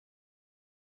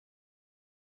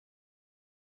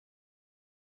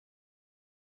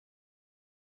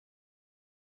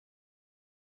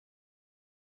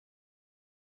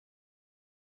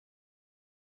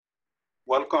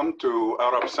Welcome to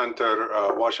Arab Center,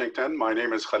 Washington. My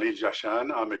name is Khalil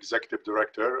Jashan. I'm Executive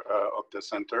Director of the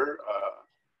Center.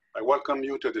 I welcome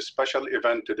you to this special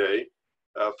event today,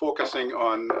 focusing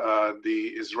on the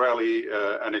Israeli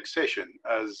annexation.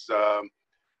 As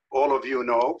all of you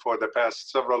know, for the past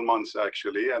several months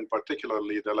actually, and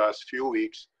particularly the last few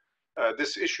weeks,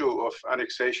 this issue of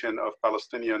annexation of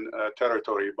Palestinian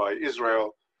territory by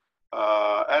Israel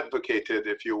advocated,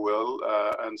 if you will,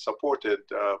 and supported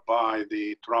by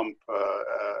the Trump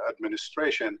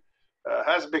administration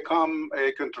has become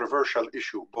a controversial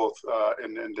issue, both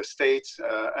in the States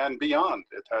and beyond.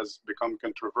 It has become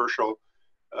controversial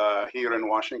here in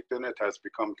Washington. It has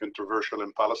become controversial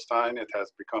in Palestine. It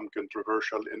has become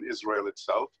controversial in Israel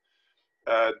itself.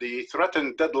 The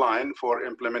threatened deadline for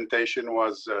implementation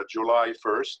was July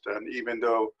 1st, and even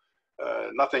though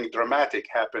nothing dramatic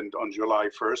happened on July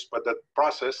 1st, but that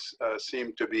process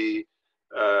seemed to be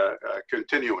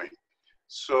continuing.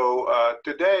 So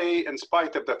today, in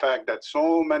spite of the fact that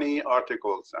so many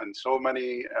articles and so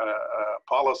many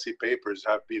policy papers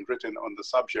have been written on the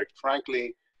subject,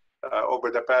 frankly, over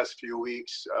the past few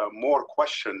weeks, more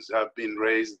questions have been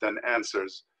raised than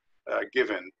answers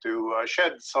given to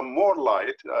shed some more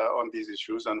light on these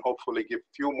issues and hopefully give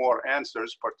few more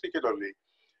answers, particularly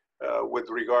with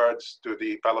regards to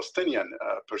the Palestinian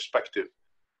perspective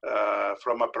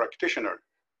from a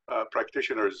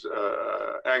practitioner's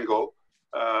angle.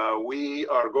 We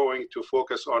are going to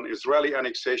focus on Israeli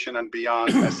annexation and beyond,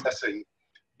 assessing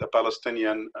the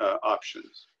Palestinian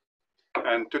options.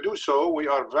 And to do so, we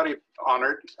are very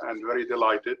honored and very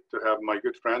delighted to have my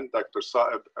good friend, Dr.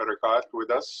 Saeb Erekat, with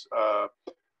us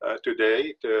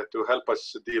today to help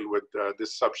us deal with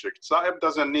this subject. Saeb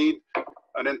doesn't need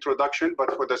an introduction,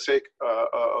 but for the sake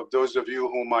of those of you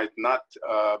who might not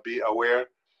be aware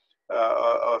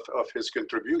of his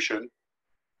contribution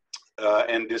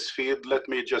in this field, let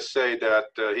me just say that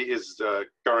he is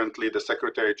currently the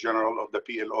Secretary General of the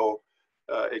PLO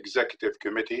Executive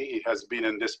Committee. He has been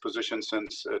in this position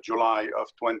since July of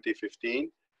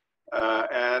 2015.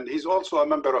 And he's also a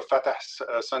member of Fatah's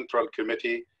Central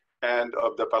Committee and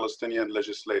of the Palestinian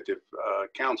Legislative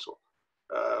Council.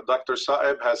 Dr.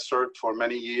 Saeb has served for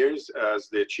many years as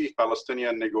the chief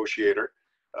Palestinian negotiator.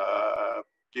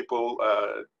 People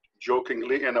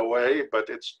jokingly in a way, but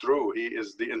it's true, he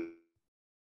is the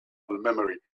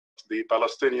memory of the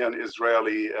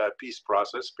Palestinian-Israeli peace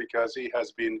process, because he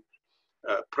has been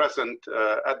present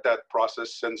at that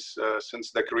process since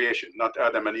the creation, not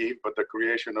Adam and Eve, but the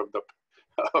creation of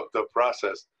the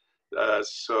process.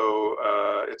 So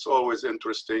it's always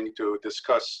interesting to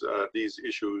discuss these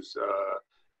issues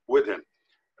with him.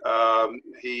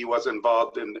 He was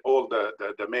involved in all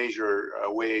the major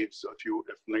waves of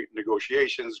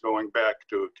negotiations, going back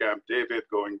to Camp David,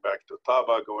 going back to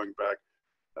Taba, going back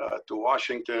to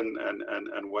Washington,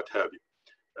 and what have you.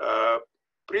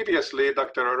 Previously,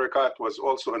 Dr. Erekat was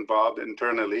also involved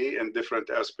internally in different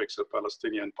aspects of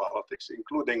Palestinian politics,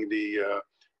 including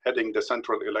heading the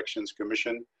Central Elections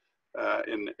Commission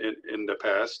in the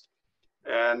past,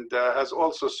 and has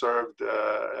also served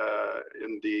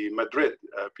in the Madrid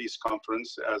Peace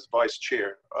Conference as vice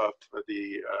chair of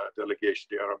the delegation,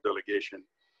 the Arab delegation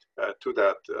to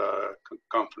that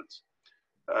conference.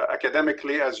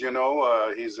 Academically, as you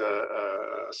know, he's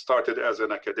started as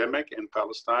an academic in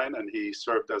Palestine, and he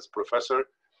served as professor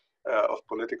of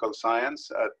political science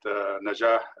at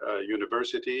Najah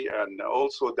University, and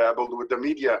also dabbled with the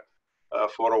media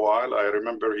for a while. I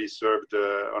remember he served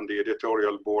on the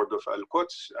editorial board of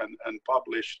Al-Quds and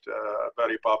published a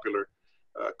very popular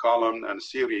column and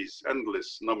series,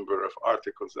 endless number of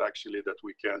articles actually that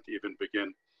we can't even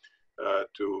begin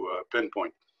to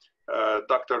pinpoint.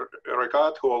 Dr.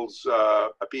 Erekat holds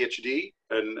a PhD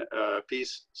in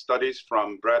peace studies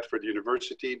from Bradford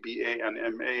University, BA and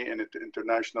MA in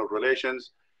international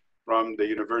relations from the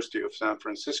University of San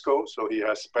Francisco. So he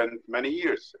has spent many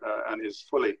years and is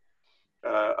fully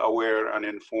aware and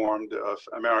informed of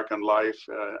American life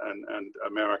and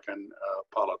American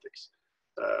politics.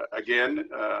 Again,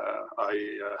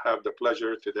 I have the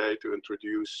pleasure today to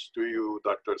introduce to you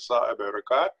Dr. Saeb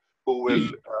Erekat, who will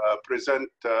present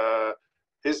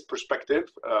his perspective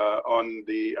on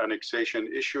the annexation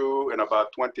issue in about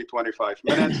 20-25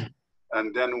 minutes,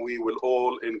 and then we will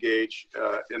all engage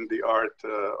in the art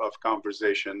of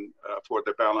conversation for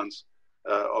the balance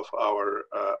of our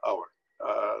hour.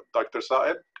 Dr.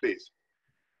 Saeb, please.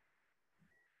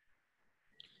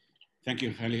 Thank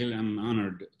you, Khalil. I'm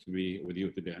honored to be with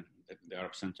you today at the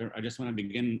Arab Center. I just want to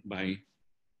begin by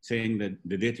saying that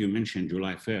the date you mentioned,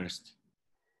 July 1st,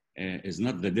 is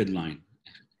not the deadline.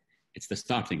 It's the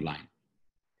starting line.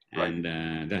 And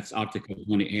that's Article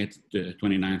 28,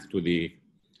 29th to the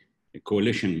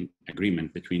coalition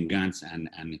agreement between Gantz and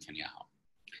Netanyahu.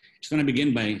 Just want to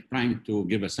begin by trying to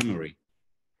give a summary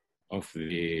of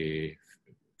the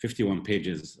 51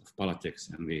 pages of politics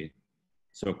and the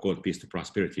so-called Peace to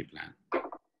Prosperity plan.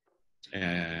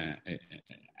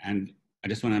 And I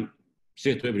just want to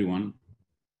say to everyone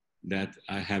that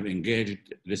I have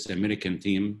engaged this American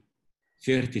team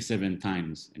 37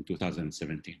 times in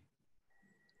 2017.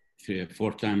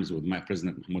 4 times with my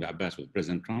President Mahmoud Abbas, with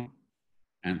President Trump,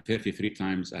 and 33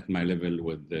 times at my level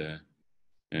with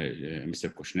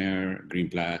Mr. Kushner,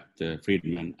 Greenblatt,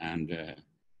 Friedman, and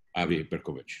Avi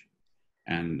Berkovich.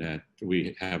 And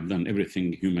we have done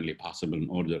everything humanly possible in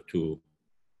order to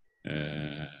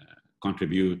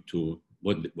contribute to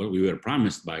what we were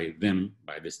promised by them,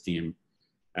 by this team,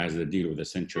 as the deal of the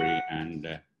century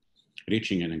and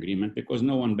reaching an agreement, because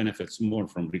no one benefits more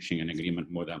from reaching an agreement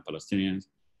more than Palestinians,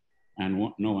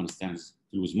 and no one stands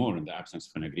to lose more in the absence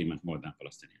of an agreement more than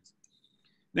Palestinians.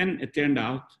 Then it turned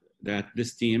out that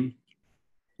this team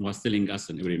was telling us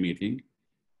in every meeting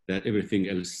that everything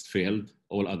else failed,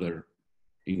 all other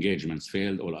engagements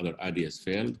failed, all other ideas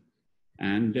failed.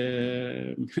 And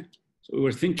so we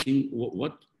were thinking,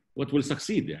 what will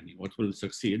succeed? Yani, what will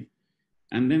succeed?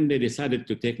 And then they decided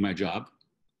to take my job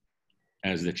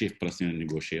as the chief Palestinian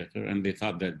negotiator, and they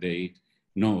thought that they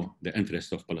know the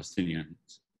interests of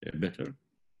Palestinians better.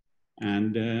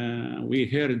 And we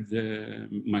heard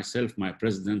myself, my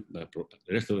president, the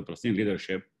rest of the Palestinian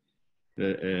leadership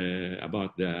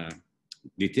about the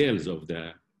details of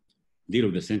the deal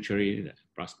of the century, the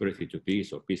prosperity to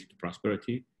peace or peace to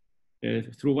prosperity,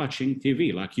 through watching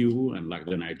TV, like you and like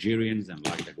the Nigerians and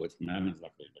like the Guatemalans,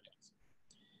 like everybody else.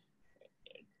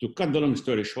 To cut the long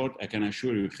story short, I can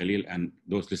assure you, Khalil, and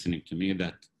those listening to me,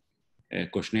 that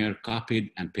Kushner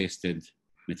copied and pasted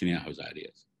Netanyahu's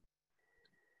ideas.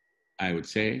 I would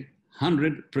say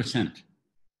 100%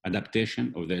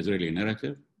 adaptation of the Israeli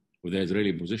narrative, of the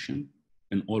Israeli position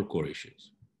in all core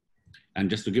issues. And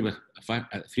just to give a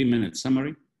 3-minute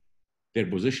summary, their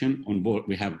position on board,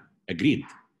 we have agreed,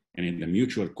 and in the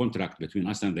mutual contract between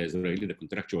us and the Israeli, the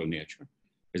contractual nature,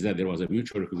 is that there was a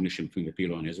mutual recognition between the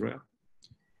PLO and Israel.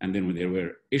 And then when there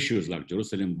were issues like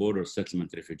Jerusalem, border,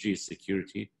 settlement, refugees,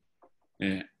 security,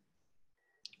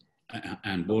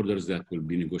 and borders that will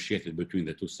be negotiated between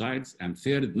the two sides. And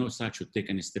third, no side should take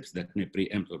any steps that may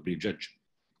preempt or prejudge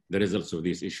the results of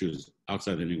these issues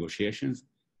outside the negotiations.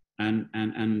 And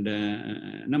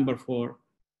number 4,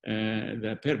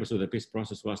 the purpose of the peace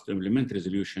process was to implement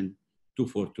resolution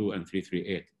 242 and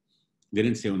 338. They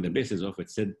didn't say on the basis of, it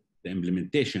said the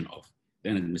implementation of the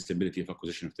inadmissibility of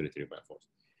acquisition of territory by force.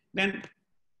 Then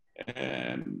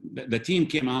the team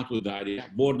came out with the idea,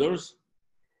 borders,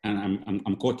 and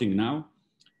I'm quoting now,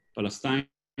 Palestine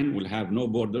will have no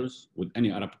borders with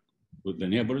any Arab, with the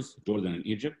neighbors, Jordan and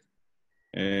Egypt.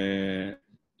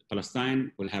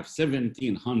 Palestine will have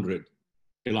 1,700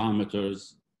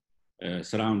 kilometers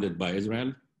surrounded by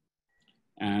Israel.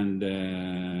 And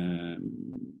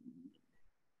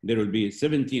there will be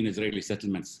 17 Israeli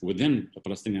settlements within the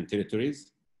Palestinian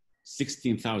territories.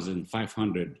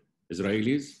 16,500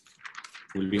 Israelis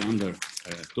will be under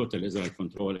total Israel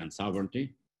control and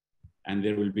sovereignty. And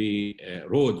there will be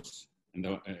roads in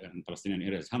the Palestinian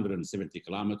areas, 170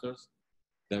 kilometers,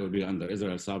 that will be under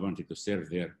Israel sovereignty to serve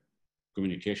their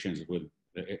communications with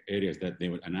the areas that they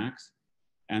will annex.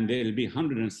 And there will be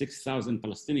 106,000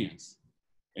 Palestinians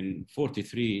in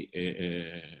 43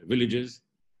 villages,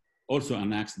 also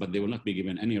annexed, but they will not be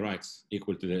given any rights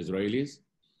equal to the Israelis.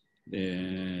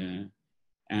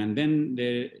 And then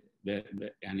the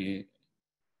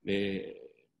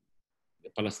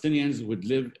Palestinians would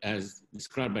live as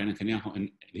described by Netanyahu, and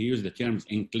he used the terms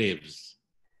enclaves.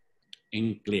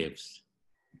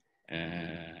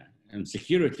 And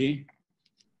security,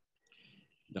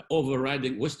 the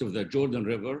overriding, west of the Jordan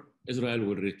River, Israel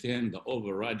will retain the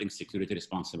overriding security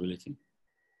responsibility,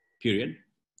 period.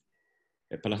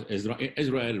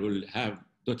 Israel will have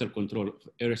total control of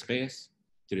airspace,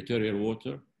 territorial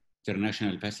water,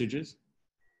 international passages,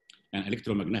 and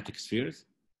electromagnetic spheres.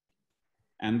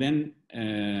 And then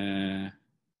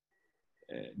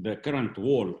the current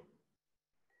wall,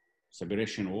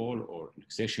 separation wall or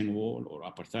annexation wall or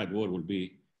apartheid wall, will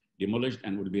be demolished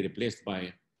and will be replaced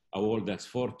by a wall that's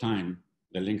 4 times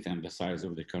the length and the size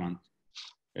of the current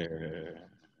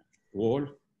wall.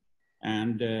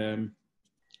 And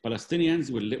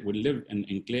Palestinians will live in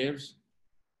enclaves,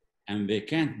 and they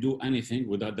can't do anything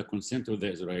without the consent of the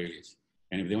Israelis.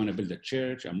 And if they want to build a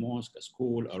church, a mosque, a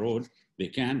school, a road, they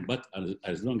can, but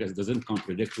as long as it doesn't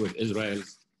contradict with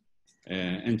Israel's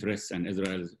interests and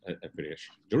Israel's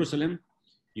affiliation. Jerusalem,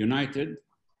 united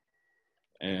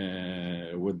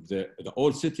with the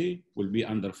old city, will be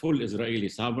under full Israeli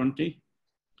sovereignty,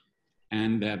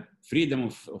 and the freedom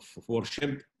of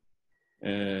worship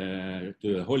to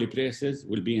the holy places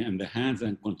will be in the hands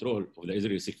and control of the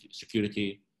Israeli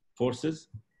security forces.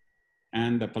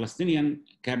 And the Palestinian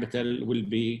capital will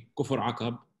be Kufr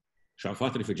Aqab,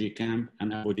 Shafat refugee camp,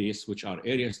 and Abu Dis, which are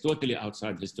areas totally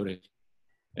outside historic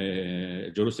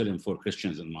Jerusalem for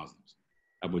Christians and Muslims.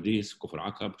 Abu Dis, Kufr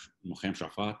Aqab, Mukhaim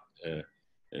Shafat,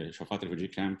 Shafat refugee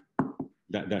camp,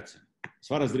 that's it. As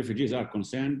far as the refugees are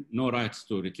concerned, no rights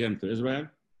to return to Israel.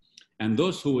 And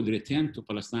those who would return to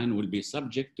Palestine will be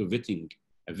subject to a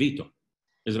veto.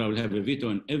 Israel will have a veto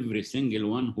on every single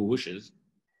one who wishes.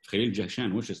 If Khalil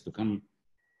Jashan wishes to come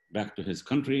back to his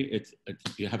country,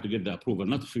 you have to get the approval,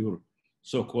 not of your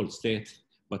so-called state,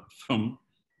 but from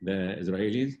the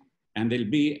Israelis. And there'll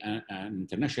be an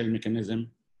international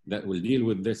mechanism that will deal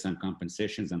with this and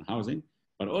compensations and housing.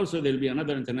 But also there'll be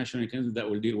another international mechanism that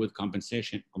will deal with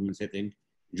compensating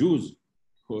Jews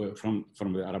who from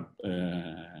the Arab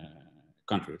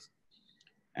countries.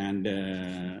 And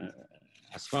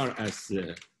as far as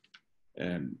the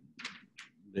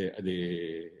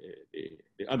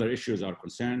other issues are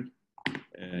concerned,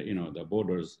 the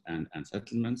borders and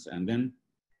settlements, and then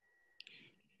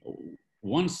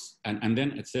then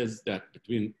it says that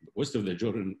between west of the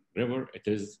Jordan River, it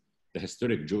is the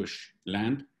historic Jewish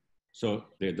land. So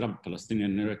they drop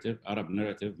Palestinian narrative, Arab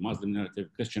narrative, Muslim narrative,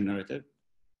 Christian narrative.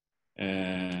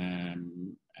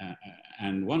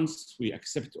 And once we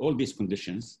accept all these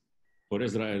conditions for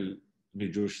Israel to be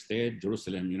Jewish state,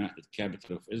 Jerusalem, united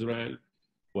capital of Israel,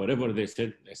 whatever they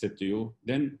said to you,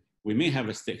 then we may have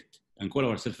a state and call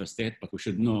ourselves a state, but we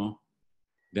should know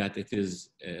that it is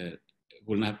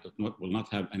will not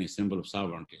have any symbol of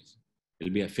sovereignty.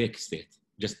 It'll be a fake state,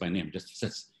 just by name, just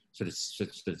to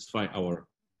satisfy our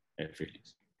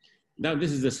feelings. Now,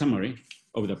 this is the summary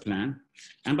of the plan.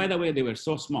 And by the way, they were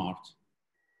so smart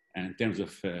in terms of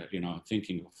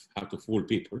thinking of how to fool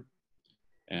people,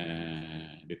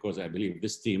 because I believe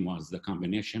this team was the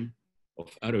combination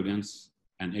of arrogance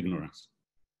and ignorance.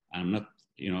 I'm not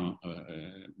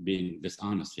being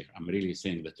dishonest here. I'm really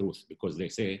saying the truth, because they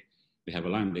have a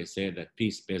line, they say that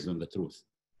peace based on the truth.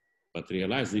 But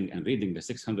realizing and reading the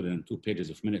 602 pages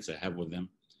of minutes I have with them,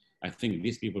 I think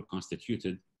these people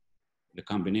constituted the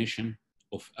combination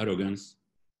of arrogance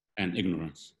and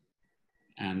ignorance.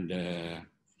 And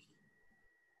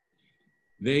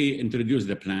they introduced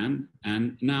the plan,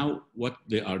 and now what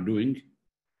they are doing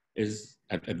is,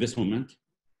 at this moment,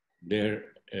 they're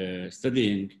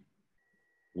studying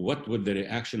what would the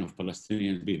reaction of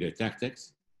Palestinians be, their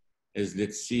tactics, is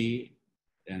let's see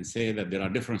and say that there are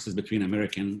differences between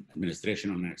American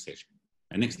administration on annexation.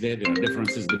 The next day, there are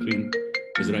differences between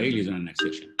Israelis on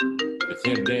annexation. The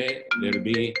third day, there'll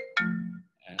be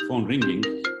a phone ringing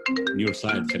on your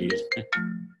side, Khalil.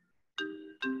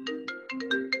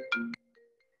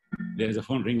 There's a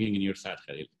phone ringing in your side,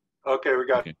 Khalil. Okay, we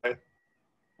got it.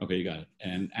 Okay, you got it.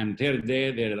 And third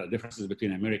day, there are differences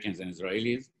between Americans and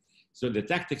Israelis. So the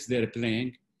tactics they're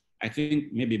playing, I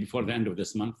think maybe before the end of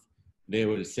this month, they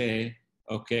will say,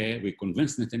 okay, we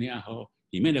convinced Netanyahu,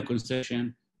 he made a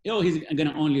concession. He's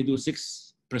gonna only do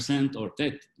 6% or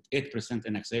 8%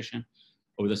 annexation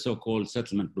of the so-called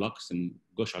settlement blocks in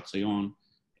Gush Atzion,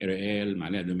 Ariel,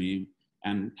 Ma'ale Adumim,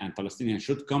 and Palestinians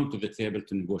should come to the table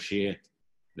to negotiate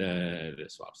the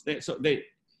swaps.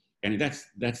 And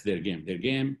that's their game. Their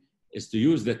game is to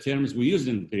use the terms we used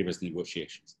in previous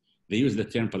negotiations. They use the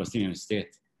term Palestinian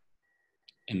state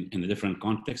in a different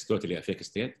context, totally a fake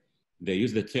state. They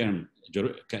use the term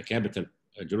capital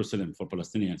Jerusalem for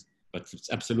Palestinians, but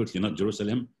it's absolutely not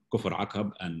Jerusalem, Kufr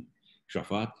Aqab and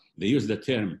Shafat. They use the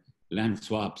term land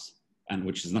swaps, and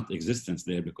which is not existence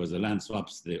there, because the land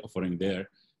swaps they're offering there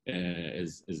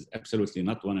is absolutely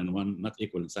not one-on-one, not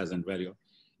equal in size and value.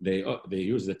 They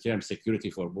use the term security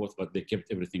for both, but they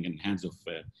kept everything in hands of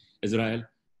Israel.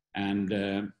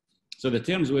 And so the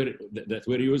terms that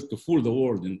were used to fool the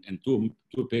world in two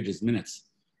pages minutes,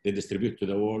 they distribute to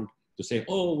the world to say,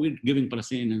 oh, we're giving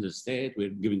Palestinians a state, we're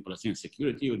giving Palestinian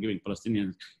security, we're giving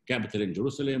Palestinian capital in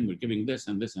Jerusalem, we're giving this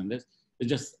and this and this. It's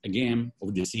just a game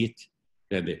of deceit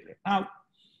that they play. Now,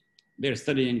 they're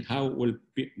studying how will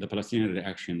the Palestinian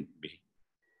reaction be.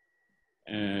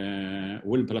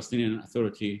 Will Palestinian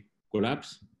Authority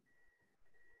collapse?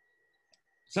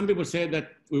 Some people say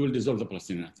that we will dissolve the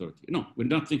Palestinian Authority. No, we're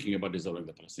not thinking about dissolving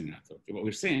the Palestinian Authority. What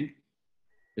we're saying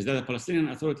is that the Palestinian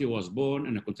Authority was born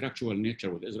in a contractual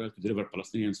nature with Israel to deliver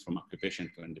Palestinians from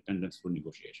occupation to independence through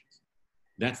negotiations.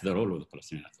 That's the role of the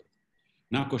Palestinian Authority.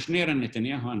 Now, Kushner and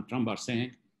Netanyahu and Trump are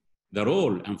saying the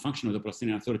role and function of the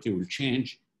Palestinian Authority will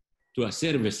change to a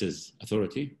services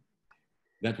authority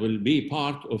that will be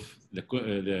part of the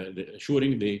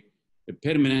assuring the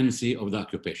permanency of the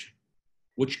occupation,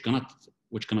 which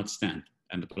cannot stand,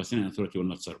 and the Palestinian Authority will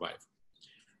not survive.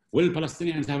 Will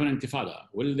Palestinians have an intifada?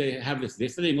 Will they have this? They're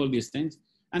studying all these things.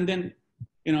 And then,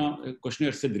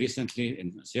 Kushner said recently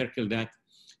in a circle that,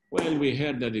 well, we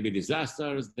heard that there'll be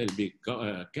disasters, there'll be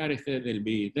Karithah, there'll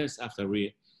be this after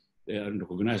we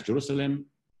recognize Jerusalem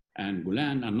and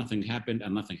Golan, and nothing happened,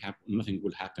 and nothing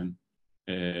will happen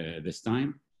this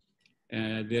time.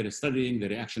 They're studying the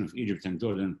reaction of Egypt and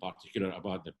Jordan in particular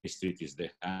about the peace treaties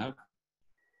they have.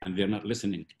 And they're not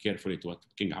listening carefully to what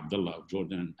King Abdullah of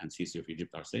Jordan and Sisi of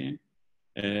Egypt are saying.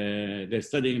 They're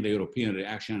studying the European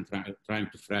reaction, trying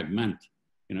to fragment.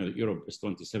 Europe is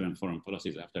 27 foreign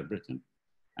policies after Britain,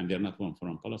 and they're not one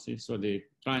foreign policy. So they're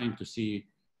trying to see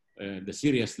the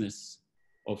seriousness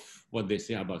of what they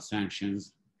say about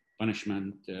sanctions,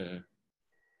 punishment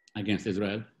against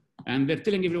Israel. And they're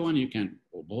telling everyone you can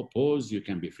oppose, you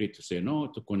can be free to say no,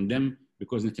 to condemn,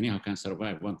 because Netanyahu can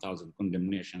survive 1,000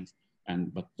 condemnations,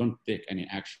 but don't take any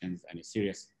actions, any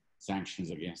serious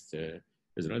sanctions against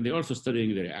Israel. They're also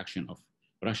studying the reaction of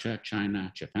Russia,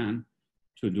 China, Japan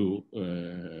to do,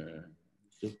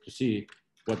 to see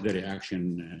what the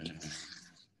reaction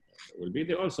will be.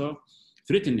 They're also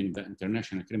threatening the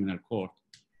International Criminal Court,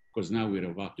 because now we're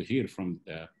about to hear from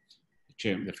the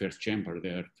first chamber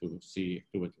there to see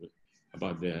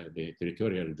about the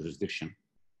territorial jurisdiction.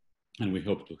 And we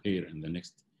hope to hear in the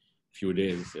next few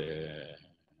days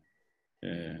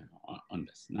on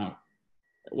this. Now,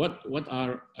 what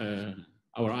are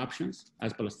our options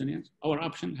as Palestinians? Our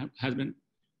option has been,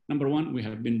 number one, we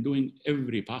have been doing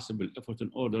every possible effort in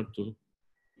order to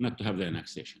not to have the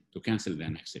annexation, to cancel the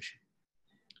annexation.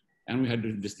 And we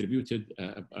had distributed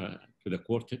to the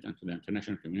quartet and to the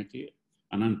international community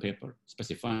a non-paper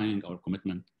specifying our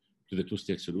commitment to the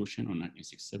two-state solution on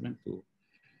 1967, to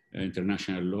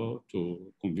international law,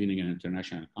 to convening an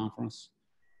international conference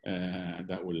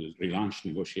that will relaunch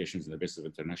negotiations on the basis of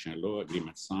international law,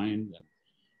 agreements signed,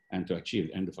 and to achieve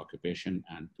the end of occupation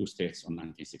and two states on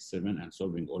 1967 and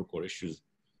solving all core issues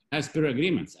as per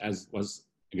agreements, as was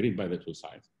agreed by the two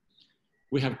sides.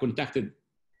 We have contacted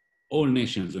all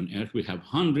nations on earth. We have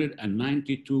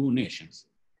 192 nations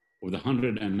of the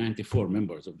 194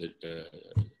 members of the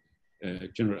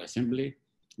General Assembly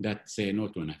that say no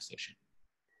to annexation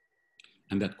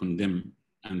and that condemn,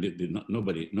 and they did not,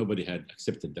 nobody had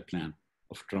accepted the plan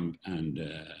of Trump and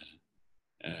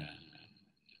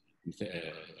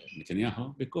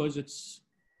Netanyahu, because it's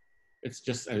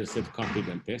just, as I said, copied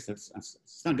and pasted.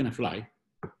 It's not gonna fly.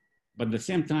 But at the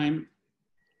same time,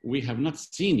 we have not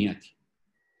seen yet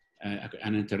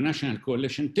an international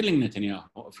coalition telling Netanyahu,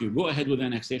 if you go ahead with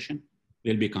annexation,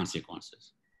 there'll be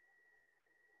consequences.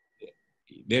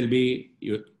 There'll be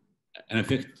an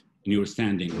effect in your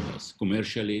standing with us,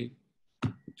 commercially,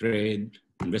 trade,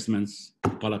 investments,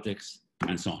 politics,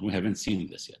 and so on. We haven't seen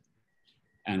this yet.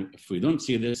 And if we don't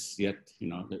see this yet,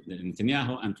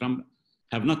 Netanyahu and Trump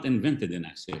have not invented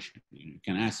annexation. You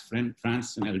can ask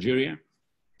France and Algeria,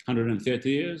 130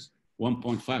 years,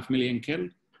 1.5 million killed.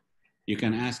 You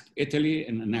can ask Italy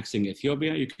in annexing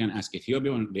Ethiopia. You can ask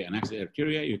Ethiopia when they annexed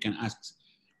Eritrea. You can ask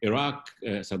Iraq,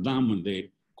 Saddam when they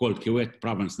called Kuwait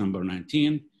province number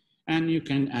 19. And you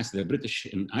can ask the British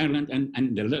in Ireland,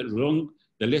 and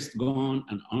the list go on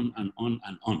and on and on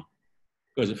and on.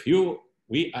 Because if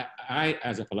I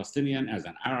as a Palestinian, as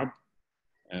an Arab,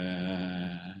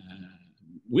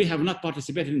 we have not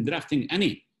participated in drafting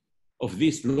any of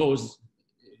these laws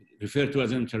referred to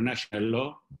as international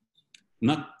law,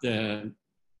 not the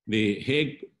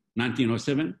Hague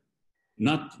 1907,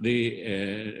 not the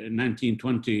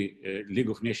 1920 League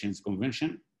of Nations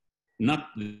Convention, not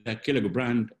the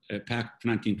Killigrand Pact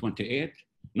 1928,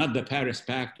 not the Paris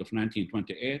Pact of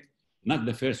 1928, not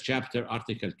the first chapter,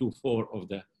 Article 2.4 of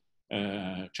the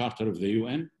Charter of the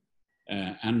UN,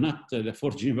 and not the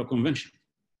Fourth Geneva Convention.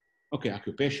 Okay,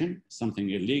 occupation, something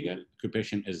illegal.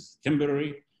 Occupation is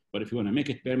temporary, but if you want to make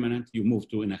it permanent, you move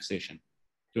to annexation,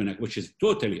 which is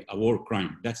totally a war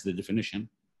crime. That's the definition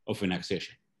of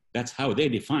annexation. That's how they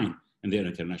define in their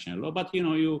international law. But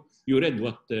you read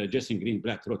what Jason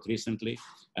Greenblatt wrote recently,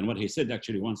 and what he said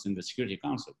actually once in the Security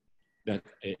Council, that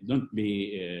don't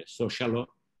be so shallow.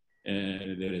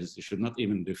 You should not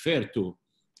even refer to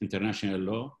international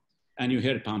law. And you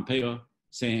heard Pompeo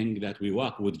saying that we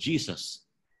walk with Jesus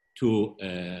to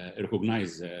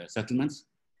recognize settlements,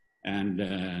 and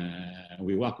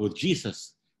we walk with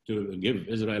Jesus to give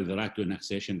Israel the right to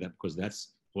annexation, because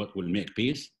that's what will make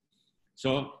peace.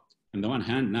 So On the one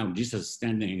hand, now Jesus is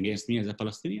standing against me as a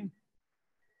Palestinian.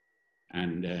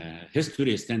 And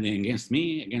history is standing against me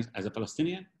as a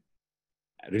Palestinian.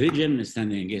 Religion is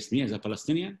standing against me as a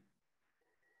Palestinian.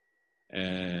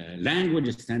 Language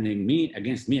is standing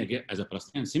against me as a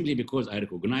Palestinian, simply because I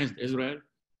recognized Israel's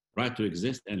right to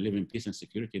exist and live in peace and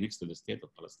security next to the state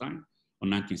of Palestine on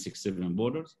 1967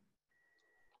 borders.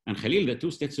 And Khalil, the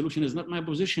two-state solution is not my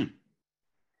position.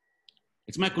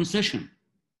 It's my concession.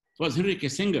 It was Henry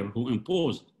Kissinger who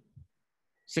imposed,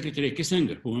 Secretary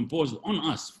Kissinger, who imposed on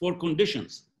us 4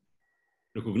 conditions: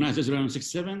 recognize Israel in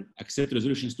 1967, accept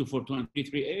resolutions 242 and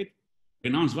 338,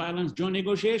 renounce violence, join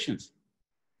negotiations.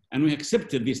 And we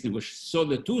accepted these negotiations. So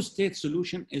the two-state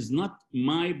solution is not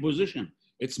my position.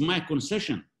 It's my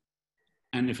concession.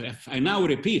 And if I now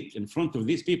repeat in front of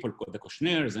these people, the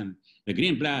Kushners and the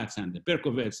Greenblatts and the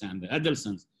Berkovits and the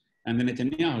Adelsons and the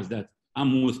Netanyahus, that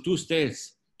I'm with 2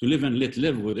 states to live and let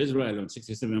live with Israel on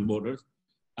 67 borders,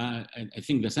 I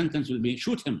think the sentence will be,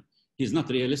 shoot him. He's not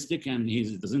realistic, and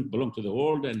he doesn't belong to the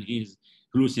world, and he's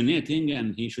hallucinating,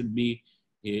 and he should be,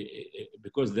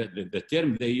 because the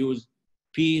term they use,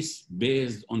 peace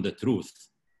based on the truth.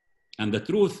 And the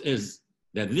truth is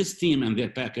that this team and their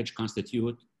package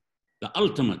constitute the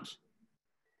ultimate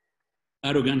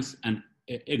arrogance and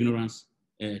ignorance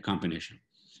combination.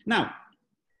 Now,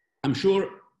 I'm sure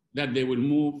that they will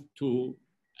move to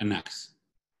annex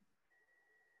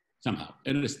somehow,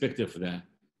 irrespective of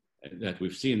that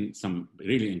we've seen some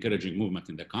really encouraging movement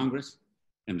in the Congress,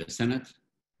 in the Senate,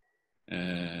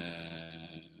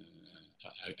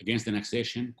 against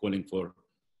annexation, calling for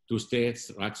 2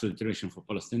 states, rights to determination for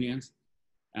Palestinians.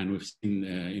 And we've seen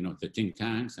the think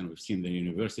tanks, and we've seen the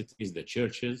universities, the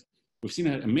churches. We've seen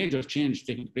a major change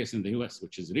taking place in the US,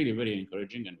 which is really very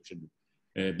encouraging, and we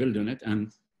should build on it.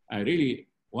 And I really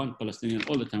want Palestinians,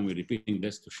 all the time we're repeating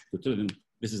this, to tell them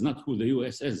this is not who the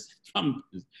US is. Trump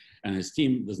and his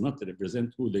team does not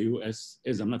represent who the US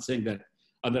is. I'm not saying that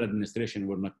other administrations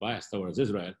were not biased towards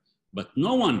Israel, but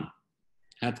no one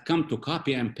had come to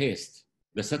copy and paste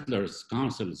the settlers'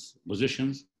 council's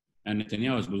positions and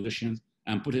Netanyahu's positions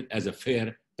and put it as a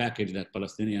fair package that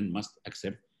Palestinians must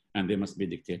accept and they must be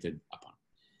dictated upon.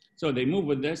 So they move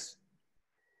with this.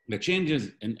 The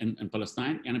changes in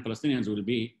Palestine, and Palestinians will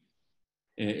be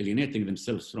alienating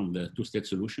themselves from the 2-state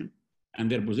solution, and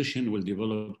their position will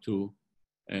develop to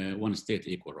 1 state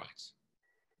equal rights,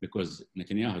 because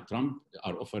Netanyahu and Trump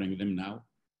are offering them now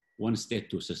 1 state,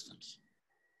 2 systems.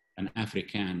 An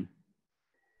African,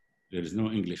 there is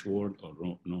no English word or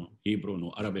no Hebrew,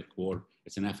 no Arabic word.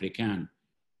 It's an African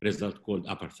result called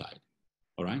apartheid,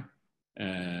 all right?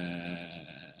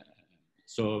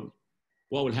 So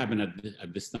what will happen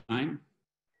at this time?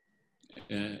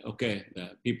 Okay,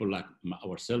 the people like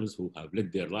ourselves who have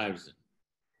lived their lives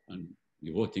and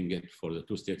devoting it for the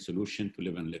 2-state solution to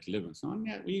live and let live and so on,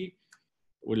 yeah, we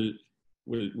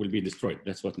will be destroyed.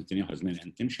 That's what Netanyahu has made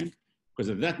intention, because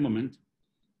at that moment,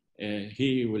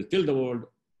 he will tell the world,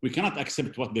 we cannot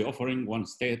accept what they're offering, 1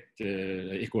 state,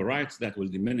 equal rights, that will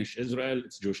diminish Israel,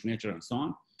 its Jewish nature, and so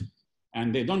on.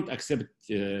 And they don't accept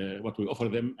what we offer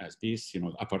them as peace,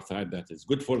 apartheid, that is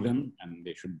good for them, and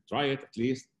they should try it at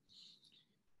least.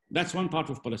 That's one part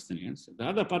of Palestinians. The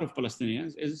other part of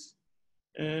Palestinians is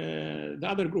the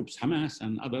other groups, Hamas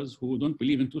and others, who don't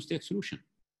believe in 2-state solution.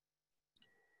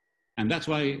 And that's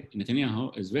why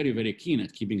Netanyahu is very, very keen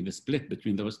at keeping the split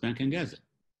between the West Bank and Gaza.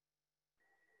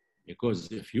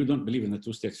 Because if you don't believe in the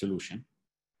 2-state solution,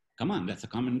 come on, that's a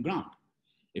common ground.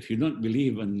 If you don't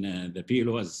believe in the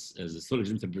PLO as a sole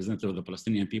legitimate representative of the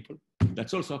Palestinian people,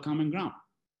 that's also a common ground.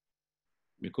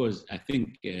 Because I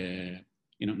think,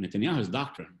 Netanyahu's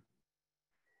doctrine,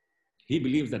 he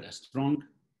believes that a strong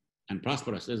and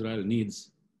prosperous Israel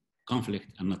needs conflict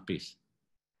and not peace.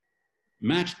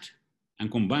 Matched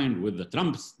and combined with the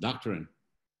Trump's doctrine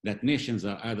that nations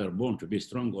are either born to be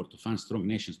strong or to find strong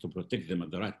nations to protect them at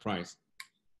the right price,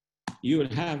 you will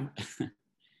have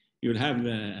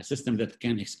a system that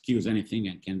can excuse anything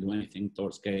and can do anything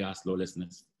towards chaos,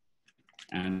 lawlessness,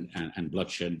 and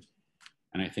bloodshed.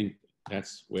 And I think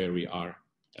that's where we are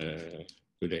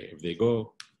today. If they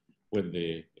go with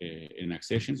the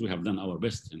annexations, we have done our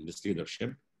best in this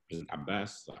leadership, President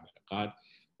Abbas, Saeb Erekat,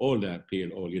 all the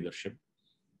PLO leadership,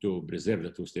 to preserve the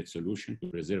 2-state solution, to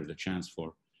preserve the chance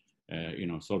for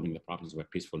solving the problems by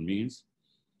peaceful means,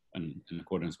 and in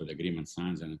accordance with agreement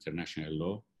signs and international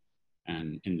law,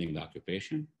 and ending the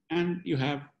occupation. And you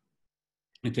have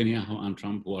Netanyahu and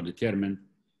Trump, who are determined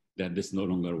that this no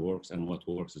longer works, and what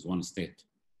works is 1 state,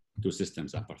 2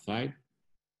 systems, apartheid.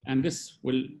 And this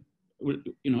will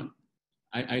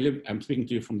I'm speaking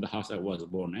to you from the house I was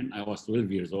born in. I was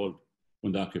 12 years old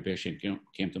when the occupation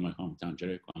came to my hometown,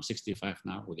 Jericho. I'm 65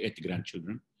 now with 8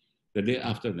 grandchildren. The day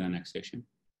after the annexation,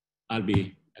 I'll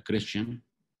be a Christian,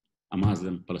 a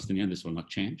Muslim, Palestinian. This will not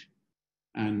change.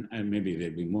 And maybe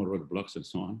there'll be more roadblocks and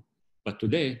so on. But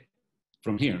today,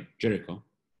 from here, Jericho,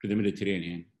 to the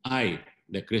Mediterranean, I,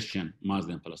 the Christian,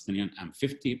 Muslim, Palestinian, am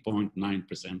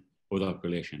 50.9% of the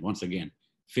population. Once again,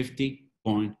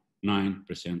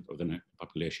 50.9% of the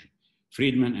population.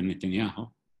 Friedman and Netanyahu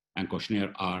and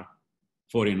Kushner are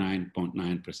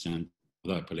 49.9% of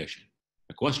the population.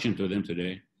 The question to them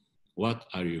today, what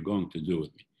are you going to do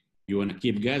with me? You want to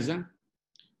keep Gaza?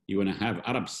 You want to have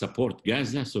Arabs support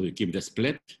Gaza so you keep the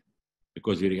split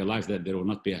because you realize that there will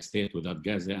not be a state without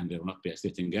Gaza and there will not be a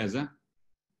state in Gaza?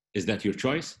 Is that your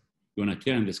choice? You want to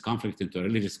turn this conflict into a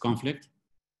religious conflict?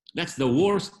 That's the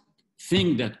worst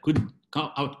thing that could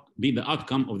be the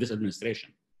outcome of this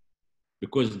administration.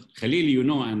 Because Khalil, you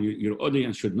know, and your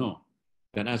audience should know,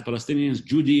 that as Palestinians,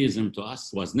 Judaism to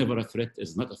us was never a threat,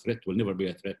 is not a threat, will never be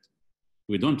a threat.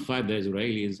 We don't fight the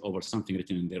Israelis over something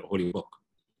written in their holy book.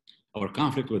 Our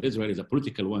conflict with Israel is a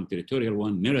political one, territorial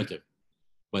one, narrative.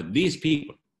 But these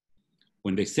people,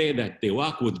 when they say that they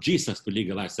walk with Jesus to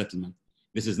legalize settlement,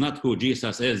 this is not who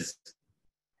Jesus is.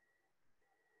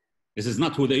 This is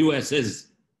not who the US is.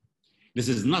 This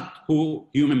is not who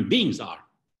human beings are.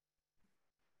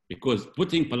 Because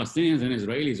putting Palestinians and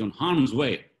Israelis in harm's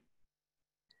way.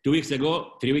 3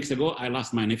 weeks ago, I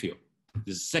lost my nephew.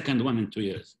 This is the second one in 2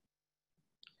 years.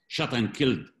 Shot and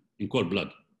killed in cold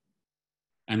blood.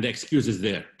 And the excuse is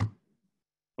there,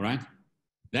 all right?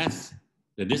 That's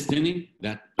the destiny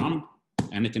that Trump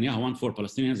and Netanyahu want for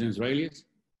Palestinians and Israelis.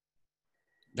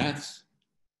 That's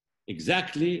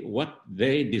exactly what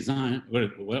they design,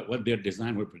 what their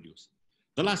design will produce.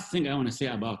 The last thing I want to say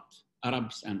about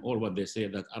Arabs and all what they say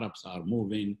that Arabs are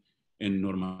moving in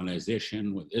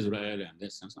normalization with Israel and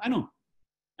this and so.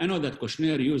 I know that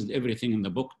Kushner used everything in the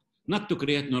book not to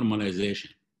create normalization.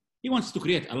 He wants to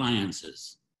create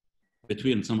alliances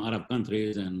between some Arab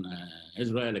countries and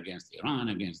Israel against Iran,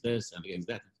 against this and against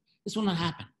that. This will not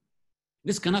happen.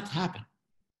 This cannot happen.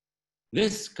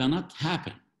 This cannot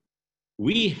happen.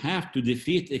 We have to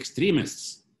defeat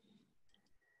extremists.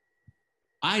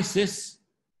 ISIS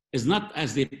is not,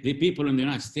 as the people in the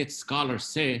United States scholars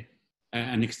say,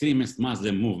 an extremist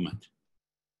Muslim movement.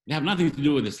 They have nothing to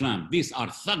do with Islam. These are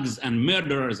thugs and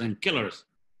murderers and killers.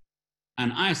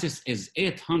 And ISIS is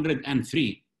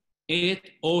 803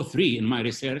 in my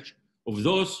research of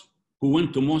those who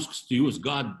went to mosques to use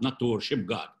God, not to worship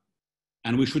God.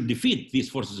 And we should defeat these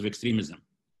forces of extremism.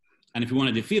 And if we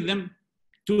want to defeat them,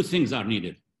 2 things are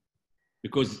needed.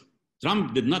 Because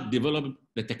Trump did not develop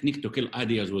the technique to kill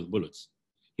ideas with bullets.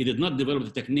 He did not develop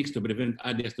the techniques to prevent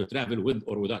ideas to travel with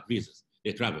or without visas.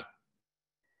 They travel.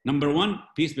 Number 1,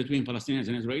 peace between Palestinians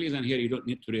and Israelis. And here you don't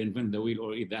need to reinvent the wheel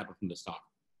or eat the apple from the star.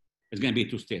 It's going to be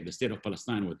 2 states, the state of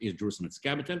Palestine with East Jerusalem, its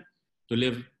capital, to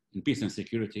live in peace and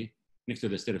security next to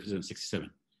the state of Israel in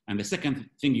 67. And the second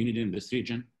thing you need in this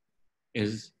region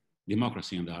is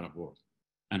democracy in the Arab world.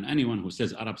 And anyone who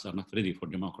says Arabs are not ready for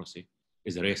democracy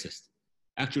is a racist.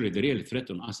 Actually, the real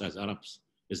threat on us as Arabs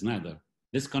is neither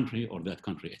this country or that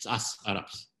country. It's us,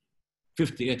 Arabs.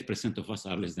 58% of us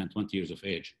are less than 20 years of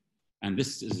age. And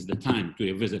this is the time to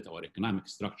revisit our economic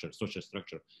structure, social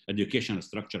structure, educational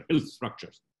structure, health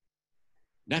structures.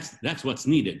 That's what's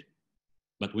needed.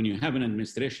 But when you have an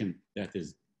administration that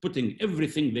is putting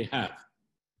everything they have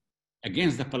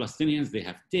against the Palestinians, they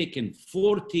have taken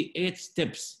 48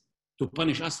 steps to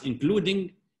punish us,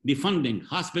 including defunding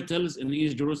hospitals in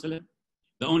East Jerusalem,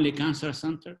 the only cancer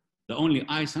center, the only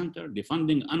eye center,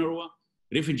 defunding UNRWA,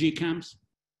 refugee camps,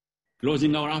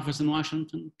 closing our office in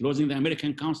Washington, closing the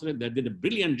American consulate that did a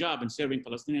brilliant job in serving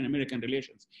Palestinian-American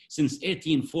relations since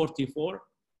 1844,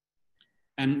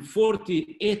 and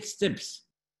 48 steps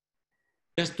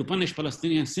just to punish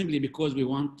Palestinians simply because we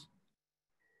want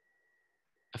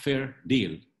a fair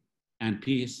deal. And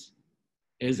peace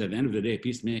is, at the end of the day,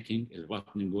 peacemaking is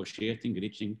about negotiating,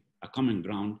 reaching a common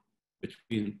ground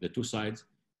between the 2 sides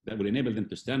that will enable them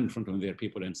to stand in front of their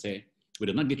people and say, we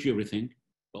did not get you everything,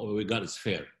 but what we got is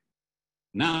fair.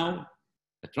 Now,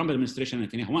 the Trump administration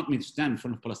and Netanyahu want me to stand in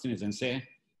front of Palestinians and say,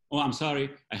 oh, I'm sorry,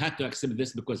 I had to accept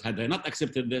this because had I not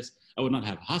accepted this, I would not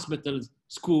have hospitals,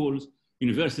 schools,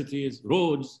 universities,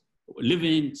 roads,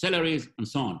 living, salaries, and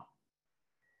so on.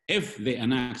 If they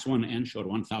annex 1 inch or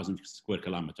 1,000 square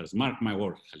kilometers, mark my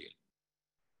word, Khalil,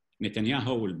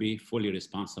 Netanyahu will be fully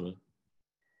responsible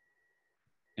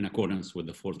in accordance with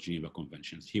the 4th Geneva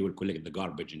Conventions. He will collect the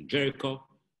garbage in Jericho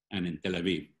and in Tel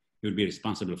Aviv. He will be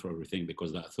responsible for everything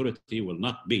because the authority will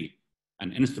not be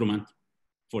an instrument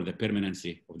for the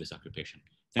permanency of this occupation.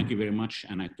 Thank you very much.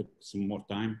 And I took some more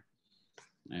time.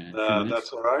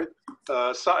 That's all right.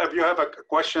 Saeb, you have a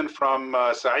question from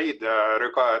Saeb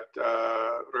Erekat,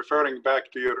 referring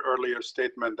back to your earlier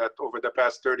statement that over the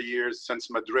past 30 years since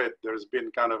Madrid, there's been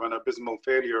kind of an abysmal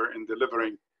failure in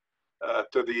delivering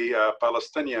to the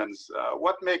Palestinians.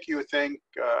 What make you think,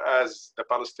 as the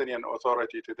Palestinian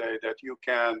Authority today, that you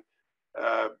can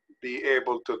be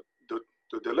able to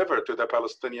deliver to the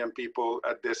Palestinian people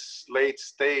at this late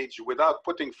stage without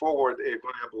putting forward a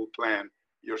viable plan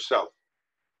yourself?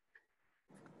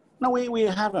 No, we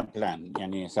have a plan.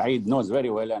 Saeed knows very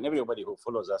well, and everybody who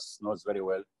follows us knows very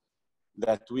well,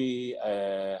 that we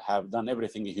have done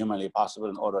everything humanly possible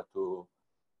in order to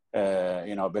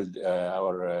build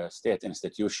our state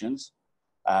institutions.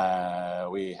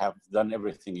 We have done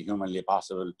everything humanly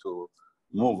possible to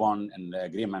move on and the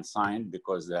agreement signed,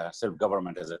 because the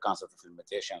self-government has a concept of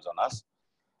limitations on us.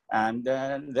 And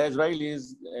the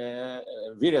Israelis,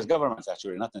 various governments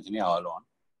actually, not Netanyahu alone,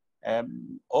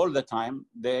 all the time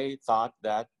they thought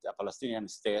that the Palestinian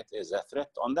state is a threat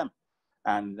on them.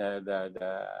 And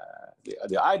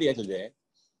the idea today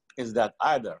is that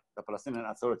either the Palestinian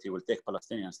Authority will take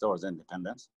Palestinians towards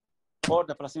independence, or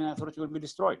the Palestinian Authority will be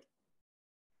destroyed.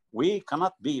 We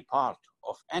cannot be part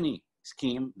of any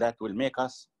scheme that will make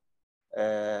us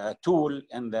a tool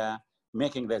in the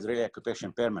making the Israeli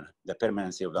occupation permanent, the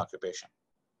permanency of the occupation.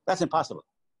 That's impossible.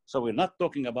 So we're not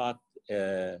talking about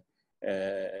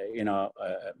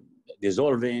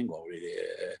dissolving or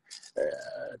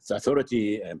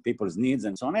authority and people's needs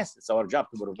and so on. Yes, it's our job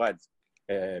to provide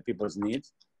people's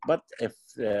needs. But if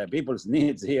people's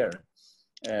needs here,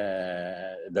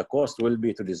 the cost will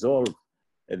be to dissolve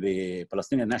the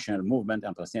Palestinian national movement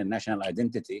and Palestinian national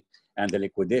identity and the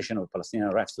liquidation of Palestinian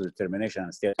rights to determination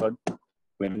and statehood,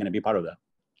 we're not going to be part of that.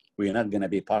 We're not going to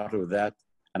be part of that.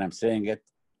 And I'm saying it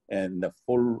in the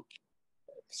full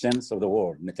sense of the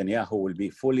word. Netanyahu will be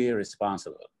fully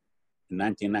responsible. In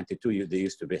 1992, they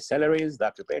used to pay salaries, the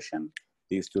occupation.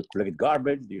 They used to collect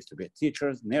garbage. They used to pay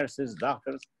teachers, nurses,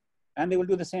 doctors, and they will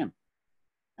do the same.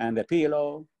 And the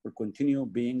PLO will continue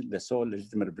being the sole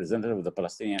legitimate representative of the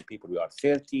Palestinian people. We are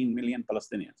 13 million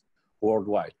Palestinians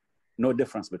worldwide. No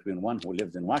difference between one who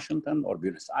lives in Washington or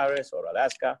Buenos Aires or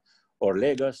Alaska or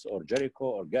Lagos or Jericho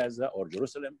or Gaza or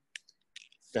Jerusalem.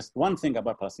 Just one thing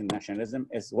about Palestinian nationalism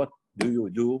is, what do you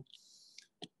do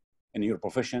in your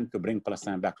profession to bring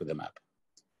Palestine back to the map?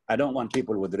 I don't want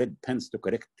people with red pens to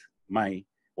correct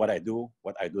what I do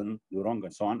wrong,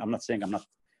 and so on. I'm not saying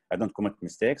I don't commit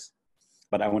mistakes,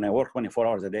 but when I work 24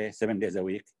 hours a day, 7 days a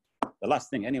week, the last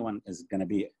thing anyone is going to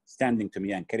be standing to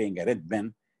me and carrying a red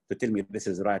pen to tell me this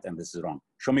is right and this is wrong.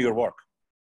 Show me your work.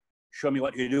 Show me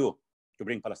what you do to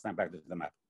bring Palestine back to the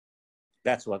map.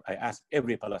 That's what I ask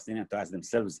every Palestinian to ask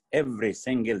themselves every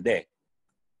single day,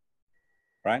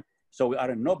 right? So we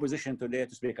are in no position today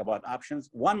to speak about options.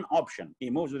 One option, he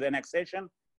moves with annexation,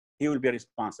 he will be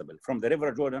responsible from the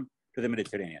River Jordan to the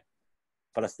Mediterranean.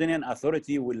 Palestinian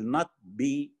Authority will not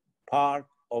be part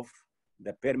of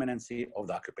the permanency of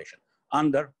the occupation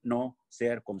under no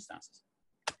circumstances.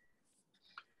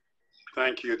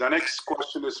 Thank you. The next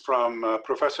question is from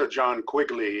Professor John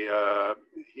Quigley.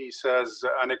 He says,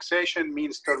 annexation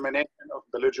means termination of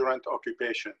belligerent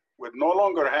occupation. With no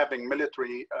longer having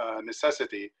military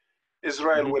necessity,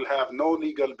 Israel will have no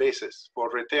legal basis for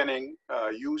retaining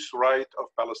use right of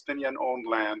Palestinian-owned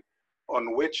land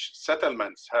on which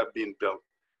settlements have been built.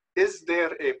 Is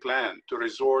there a plan to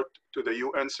resort to the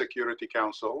UN Security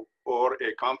Council or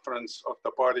a conference of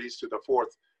the parties to the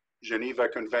Fourth Geneva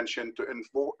Convention to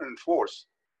enforce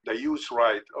the use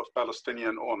right of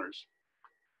Palestinian owners?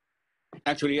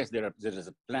 Actually, yes, there is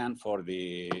a plan for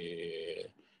the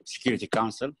Security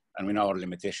Council, and we know our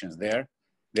limitations there.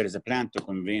 There is a plan to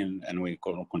convene, and we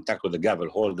contact with the gavel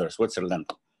holder, Switzerland,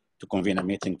 to convene a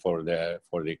meeting for the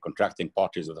contracting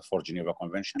parties of the Fourth Geneva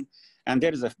Convention. And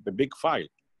there is a big file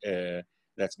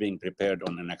that's being prepared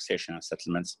on annexation and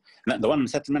settlements. The one on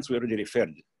settlements, we already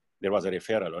referred. There was a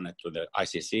referral on it to the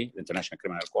ICC, the International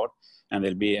Criminal Court, and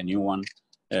there'll be a new one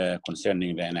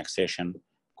concerning the annexation,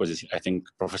 because I think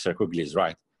Professor Quigley is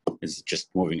right. It's just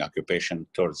moving occupation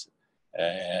towards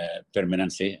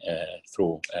permanency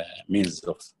through means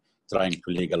of trying to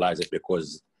legalize it,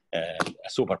 because a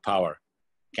superpower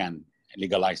can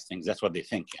legalize things. That's what they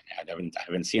think. I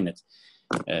haven't seen it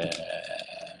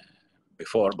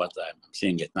before, but I'm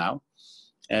seeing it now.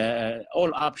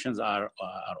 All options are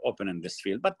open in this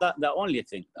field, but the only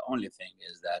thing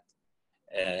is that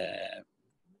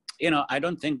I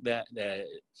don't think that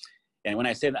and when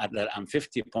I say that I'm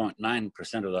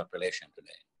 50.9% of the population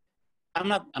today,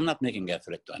 I'm not making a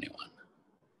threat to anyone.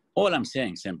 All I'm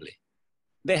saying simply,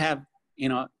 they have you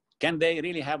know, can they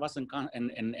really have us in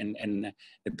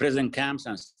prison camps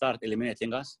and start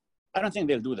eliminating us? I don't think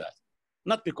they'll do that.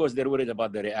 Not because they're worried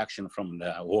about the reaction from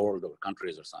the world or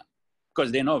countries or something, because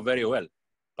they know very well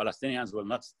Palestinians will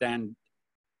not stand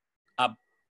up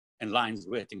in lines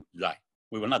waiting to die.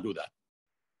 We will not do that.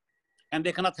 And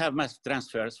they cannot have mass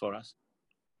transfers for us,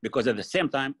 because at the same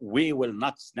time, we will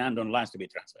not stand on lines to be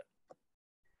transferred.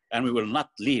 And we will not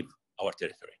leave our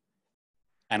territory.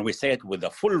 And we say it with the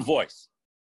full voice.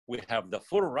 We have the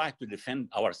full right to defend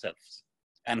ourselves,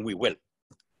 and we will.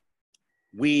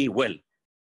 We will.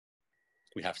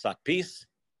 We have sought peace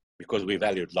because we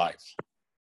valued lives.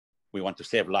 We want to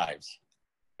save lives,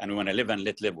 and we want to live and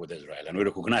let live with Israel, and we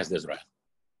recognize Israel.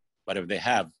 But if they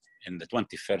have, in the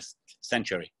 21st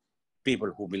century, people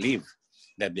who believe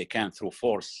that they can, through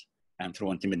force and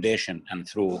through intimidation and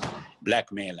through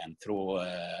blackmail and through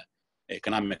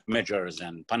economic measures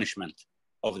and punishment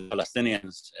of the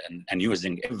Palestinians and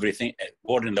using everything,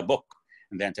 word in the book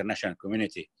in the international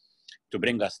community to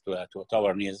bring us to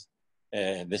our knees,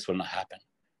 this will not happen.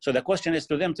 So the question is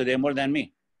to them today more than me.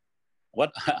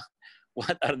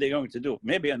 What are they going to do?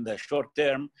 Maybe in the short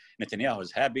term, Netanyahu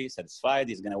is happy, satisfied,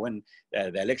 he's going to win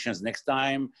the elections next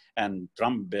time, and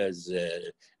Trump is,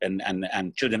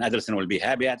 and Children Adelson will be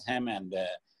happy at him, and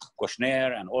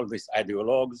Kushner and all these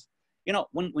ideologues. You know,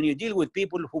 when you deal with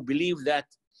people who believe that,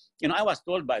 you know, I was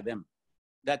told by them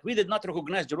that we did not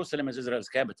recognize Jerusalem as Israel's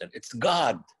capital. It's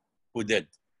God who did.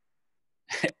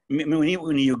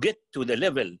 When you get to the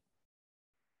level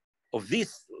of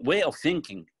this way of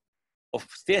thinking, of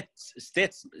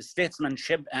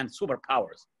statesmanship and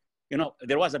superpowers. You know,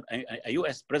 there was a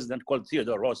US president called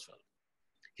Theodore Roosevelt.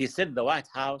 He said the White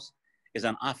House is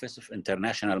an office of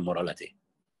international morality.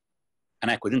 And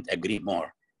I couldn't agree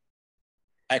more.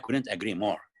 I couldn't agree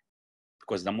more,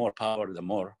 because the more power, the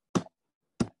more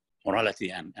morality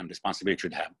and responsibility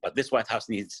should have. But this White House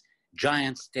needs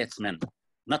giant statesmen,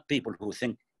 not people who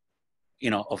think, you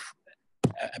know, of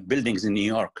buildings in New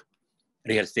York,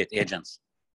 real estate agents.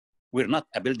 We're not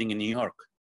a building in New York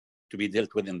to be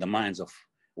dealt with in the minds of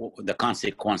the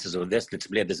consequences of this. Let's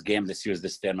play this game. Let's use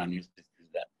this term and use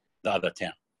the other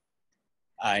term.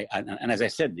 And as I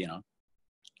said, you know,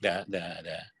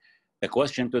 the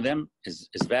question to them is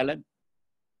valid.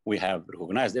 We have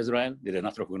recognized Israel. They did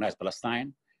not recognize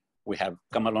Palestine. We have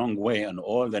come a long way on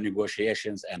all the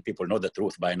negotiations, and people know the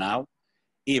truth by now,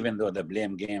 even though the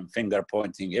blame game, finger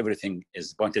pointing, everything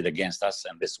is pointed against us,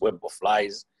 and this web of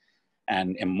lies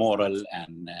and immoral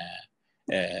and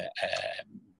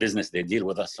business they deal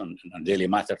with us on daily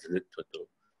matter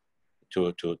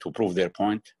to prove their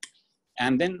point.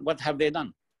 And then what have they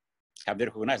done? Have they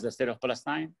recognized the state of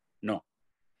Palestine? No.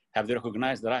 Have they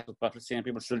recognized the right of Palestinian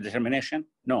people's self-determination?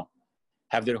 No.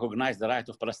 Have they recognized the right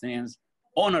of Palestinians'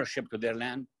 ownership to their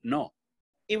land? No.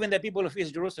 Even the people of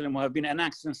East Jerusalem, who have been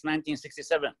annexed since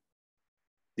 1967,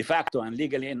 de facto and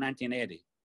legally in 1980,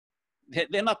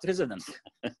 they're not residents.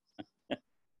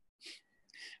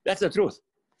 That's the truth.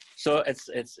 So it's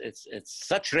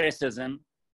such racism,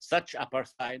 such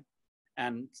apartheid,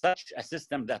 and such a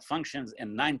system that functions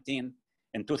in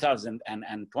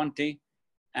 2020,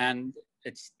 and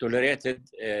it's tolerated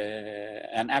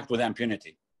and act with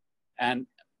impunity. And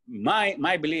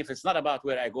my belief, it's not about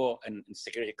where I go in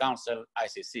Security Council,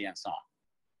 ICC, and so on.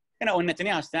 You know, when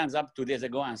Netanyahu stands up 2 days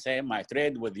ago and say, my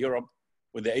trade with Europe,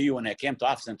 with the EU, when I came to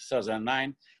office in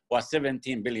 2009, was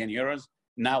 17 billion euros.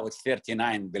 Now it's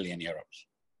 39 billion euros.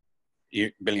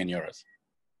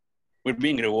 We're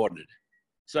being rewarded.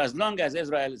 So as long as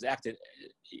Israel is acting,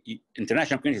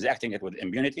 international community is acting it with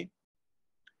impunity,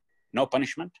 no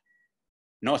punishment,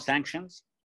 no sanctions.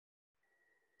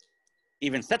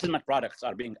 Even settlement products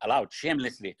are being allowed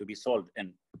shamelessly to be sold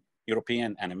in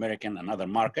European and American and other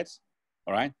markets,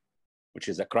 all right? Which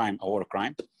is a crime, a war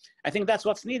crime. I think that's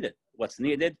what's needed. What's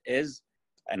needed is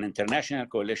an international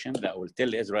coalition that will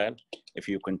tell Israel, if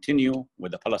you continue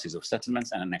with the policies of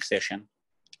settlements and annexation,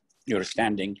 your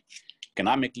standing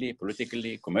economically,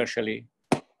 politically, commercially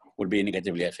will be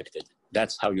negatively affected.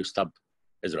 That's how you stop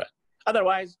Israel.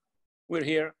 Otherwise, we're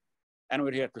here and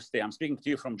we're here to stay. I'm speaking to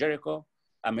you from Jericho.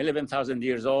 I'm 11,000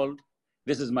 years old.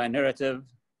 This is my narrative,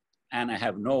 and I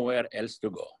have nowhere else to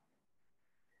go.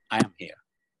 I am here,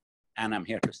 and I'm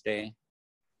here to stay.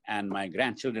 And my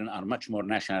grandchildren are much more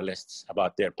nationalists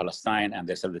about their Palestine and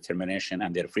their self-determination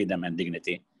and their freedom and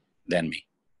dignity than me.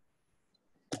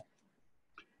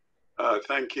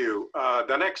 Thank you.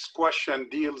 The next question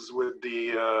deals with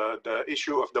the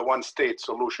issue of the one-state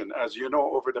solution. As you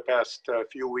know, over the past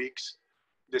few weeks,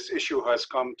 this issue has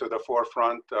come to the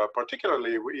forefront,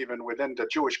 particularly even within the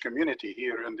Jewish community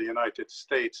here in the United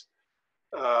States.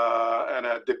 and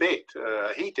a debate,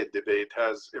 a heated debate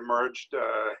has emerged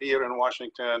here in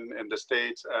Washington, in the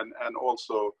States, and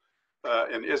also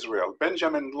in Israel.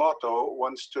 Benjamin Lotto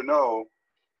wants to know,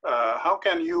 how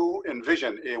can you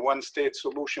envision a one-state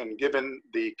solution given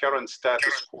the current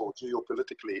status quo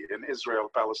geopolitically in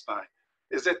Israel-Palestine?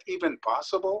 Is it even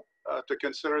possible to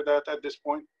consider that at this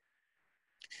point?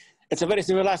 It's a very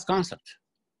civilized concept.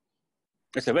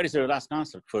 It's a very civilized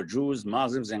concept for Jews,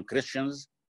 Muslims, and Christians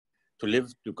to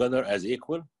live together as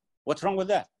equal. What's wrong with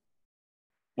that?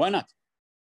 Why not?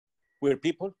 We're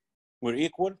people, we're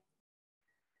equal,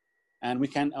 and we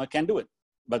can do it.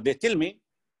 But they tell me,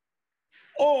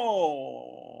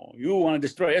 oh, you want to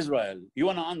destroy Israel. You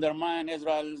want to undermine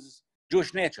Israel's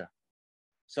Jewish nature.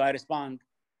 So I respond,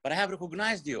 but I have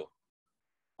recognized you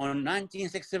on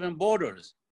 1967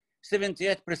 borders,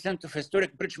 78% of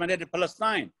historic British mandated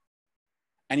Palestine.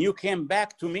 And you came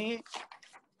back to me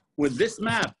with this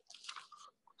map.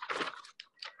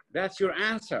 That's your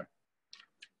answer.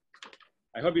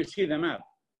 I hope you see the map.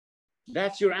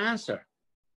 That's your answer.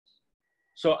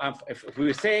 So if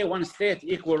we say one state,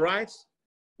 equal rights,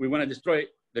 we want to destroy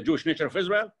the Jewish nature of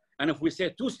Israel. And if we say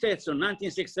two states on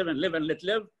 1967, live and let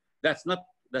live, that's not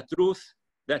the truth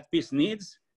that peace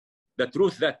needs. The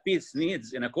truth that peace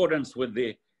needs, in accordance with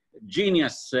the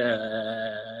genius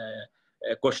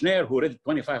Kushner, who read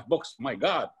 25 books, my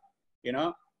God, you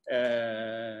know,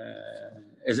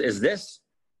 is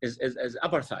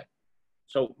apartheid.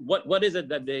 So what is it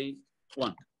that they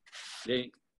want?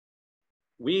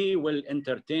 We will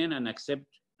entertain and accept,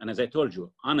 and as I told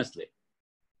you, honestly,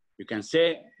 you can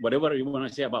say whatever you want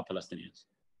to say about Palestinians.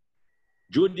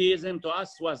 Judaism to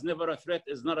us was never a threat,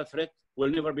 is not a threat, will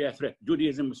never be a threat.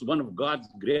 Judaism is one of God's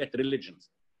great religions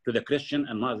to the Christian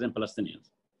and Muslim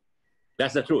Palestinians.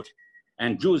 That's the truth.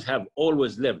 And Jews have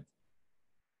always lived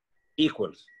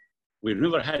equals. We've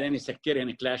never had any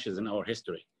sectarian clashes in our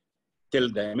history till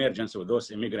the emergence of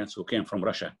those immigrants who came from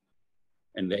Russia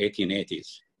in the 1880s.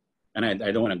 And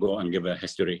I don't want to go and give a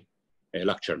history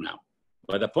lecture now.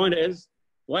 But the point is,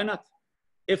 why not?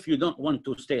 If you don't want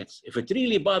two states, if it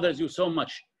really bothers you so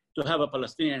much to have a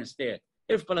Palestinian state,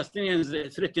 if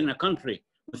Palestinians threaten a country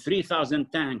with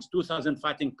 3,000 tanks, 2,000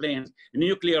 fighting planes,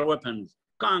 nuclear weapons,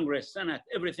 Congress, Senate,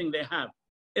 everything they have,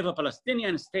 if a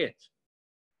Palestinian state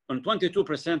on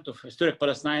 22% of historic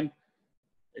Palestine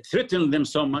threatened them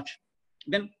so much,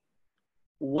 then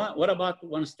what about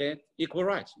one state, equal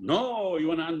rights? No, you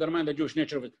want to undermine the Jewish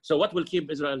nature of it. So what will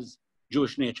keep Israel's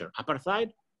Jewish nature?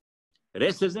 Apartheid,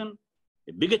 racism,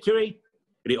 bigotry,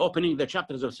 reopening the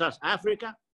chapters of South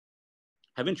Africa.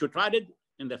 Haven't you tried it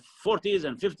in the 40s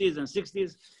and 50s and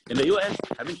 60s in the US?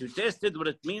 Haven't you tasted what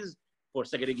it means for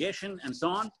segregation and so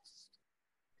on?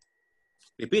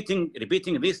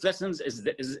 Repeating these lessons, is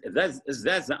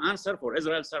that the answer for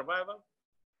Israel's survival?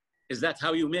 Is that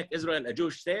how you make Israel a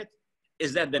Jewish state?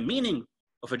 Is that the meaning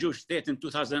of a Jewish state in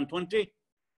 2020?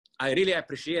 I really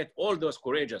appreciate all those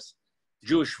courageous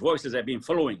Jewish voices I've been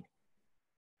following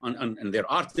on their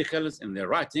articles, in their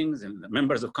writings, and the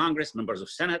members of Congress, members of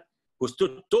Senate, who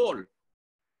stood tall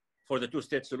for the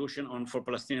two-state solution and for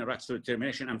Palestinian rights to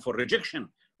determination and for rejection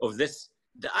of this.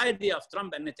 The idea of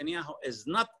Trump and Netanyahu is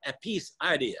not a peace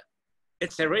idea.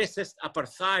 It's a racist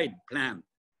apartheid plan.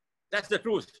 That's the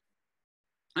truth.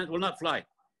 And it will not fly.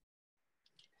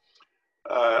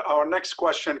 Our next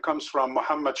question comes from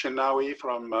Mohammed Shinawi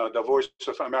from the Voice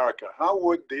of America. How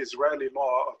would the Israeli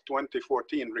law of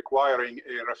 2014 requiring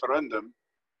a referendum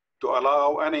to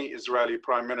allow any Israeli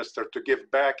prime minister to give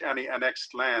back any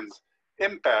annexed lands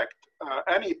impact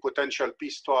any potential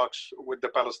peace talks with the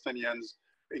Palestinians,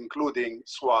 including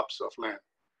swaps of land?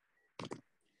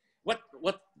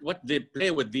 What they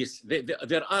play with this,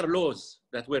 there are laws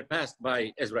that were passed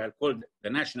by Israel called the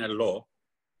national law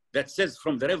that says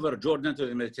from the river Jordan to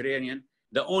the Mediterranean,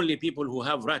 the only people who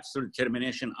have rights to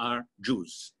determination are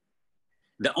Jews.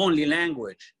 The only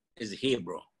language is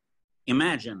Hebrew.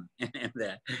 Imagine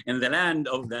in the land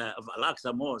of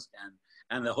Al-Aqsa Mosque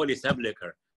and the Holy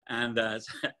Sepulchre and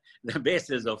the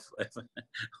basis of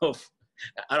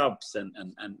Arabs and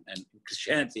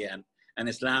Christianity and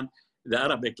Islam, the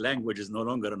Arabic language is no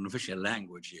longer an official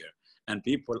language here. And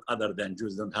people other than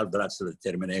Jews don't have the rights to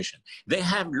determination. They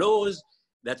have laws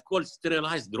that called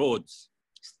sterilized roads.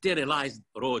 Sterilized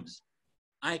roads.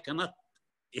 I cannot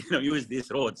use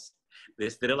these roads. They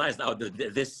sterilized out of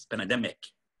this pandemic.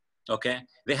 Okay?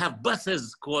 They have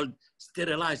buses called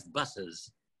sterilized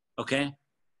buses. Okay?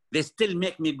 They still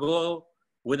make me go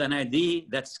with an ID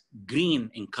that's green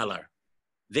in color.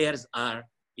 Theirs are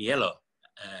yellow,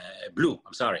 blue,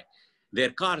 I'm sorry.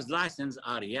 Their car's license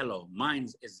are yellow.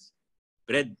 Mine's is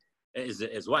red,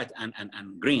 is white and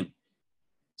green.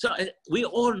 So we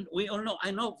all know, I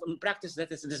know in practice that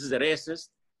this is a racist,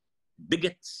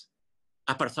 bigots,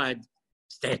 apartheid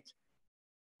state.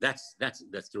 That's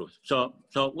true. So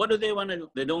what do they want to do?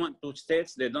 They don't want two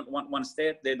states. They don't want one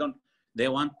state. They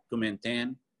want to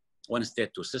maintain one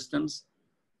state, two systems,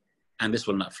 and this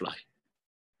will not fly.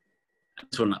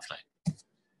 This will not fly.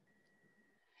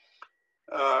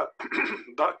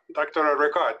 Dr.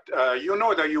 Erekat, you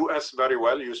know the U.S. very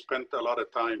well. You spent a lot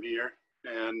of time here.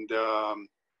 And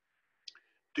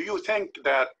do you think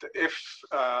that if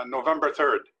November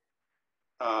 3rd,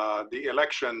 the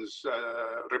elections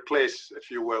replace,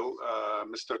 if you will,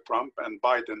 Mr. Trump and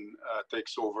Biden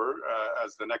takes over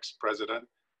as the next president,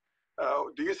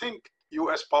 do you think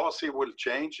U.S. policy will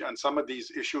change and some of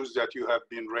these issues that you have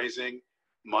been raising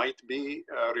might be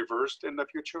reversed in the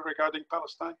future regarding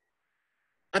Palestine?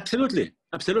 Absolutely,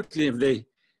 absolutely.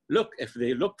 If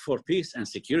they look for peace and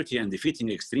security and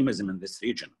defeating extremism in this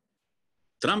region,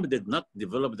 Trump did not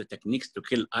develop the techniques to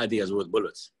kill ideas with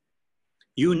bullets.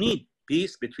 You need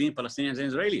peace between Palestinians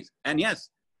and Israelis. And yes,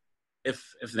 if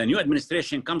the new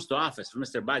administration comes to office, if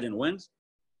Mr. Biden wins,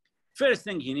 first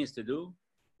thing he needs to do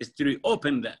is to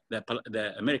reopen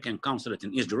the American consulate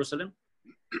in East Jerusalem,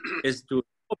 is to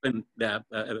open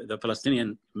the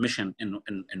Palestinian mission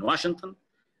in Washington,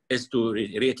 is to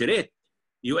reiterate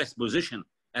U.S. position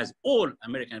as all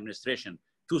American administration,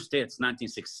 two states,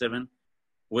 1967,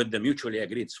 with the mutually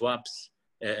agreed swaps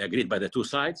agreed by the two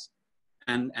sides,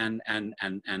 and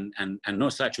no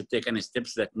side should take any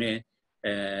steps that may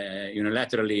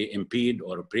unilaterally impede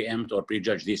or preempt or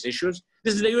prejudge these issues.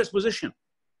 This is the U.S. position.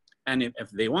 And if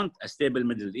they want a stable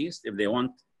Middle East, if they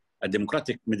want a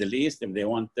democratic Middle East, if they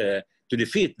want to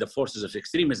defeat the forces of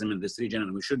extremism in this region,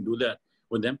 and we should do that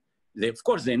with them, of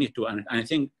course they need to. And I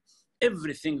think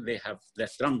everything they have that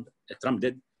Trump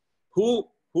did,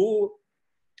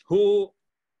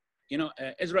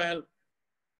 Israel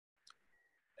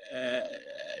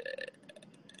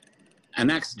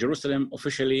annexed Jerusalem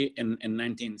officially in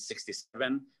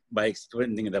 1967 by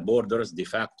extending the borders de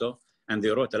facto, and they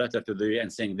wrote a letter to the UN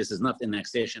saying this is not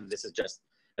annexation, this is just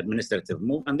administrative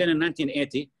move. And then in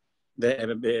 1980,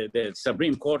 the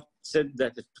Supreme Court said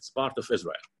that it's part of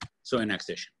Israel, so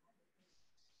annexation.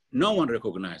 No one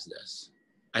recognized this.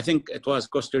 I think it was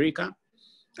Costa Rica,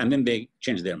 and then they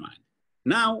changed their mind.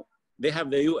 Now they have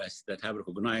the US that have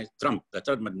recognized Trump, the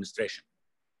Trump administration,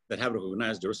 that have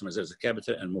recognized Jerusalem as the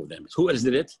capital and moved them. Who else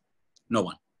did it? No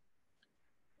one.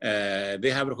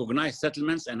 They have recognized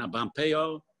settlements, and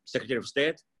Pompeo, Secretary of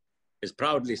State, is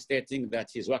proudly stating that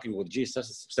he's working with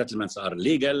Jesus. Settlements are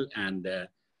legal and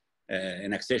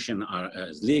annexation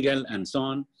is legal and so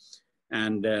on.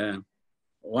 And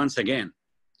once again,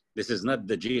 this is not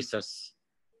the Jesus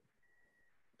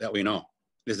that we know.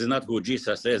 This is not who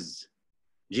Jesus is.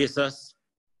 Jesus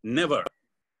never,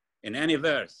 in any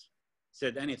verse,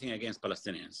 said anything against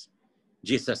Palestinians.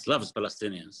 Jesus loves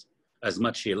Palestinians as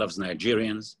much as he loves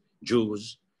Nigerians,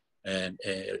 Jews,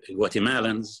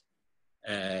 Guatemalans,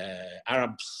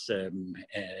 Arabs,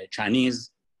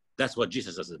 Chinese. That's what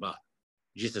Jesus is about.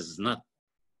 Jesus is not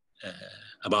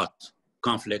about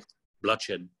conflict,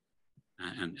 bloodshed,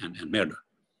 and murder.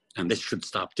 And this should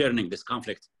stop. Turning this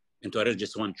conflict into a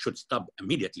religious one should stop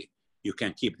immediately. You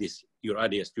can't keep your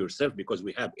ideas to yourself, because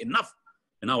we have enough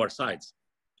in our sides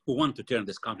who want to turn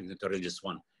this conflict into a religious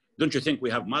one. Don't you think we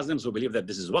have Muslims who believe that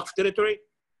this is Waqf territory?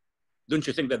 Don't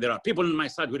you think that there are people on my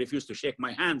side who refuse to shake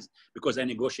my hands because I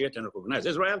negotiate and recognize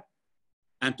Israel?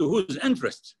 And to whose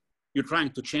interest you're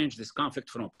trying to change this conflict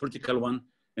from a political one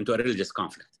into a religious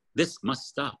conflict? This must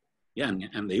stop. Yeah,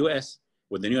 and the US,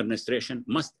 with the new administration,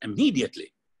 must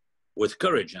immediately, with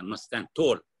courage, and must stand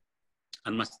tall,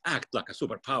 and must act like a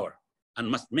superpower, and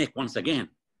must make once again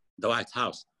the White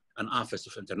House an office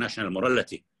of international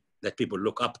morality that people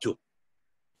look up to.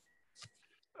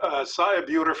 Saeb,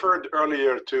 you referred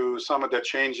earlier to some of the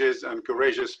changes and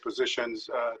courageous positions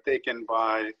taken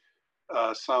by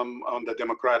some on the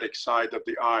Democratic side of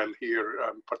the aisle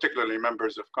here, particularly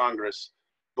members of Congress,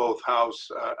 both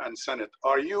House and Senate.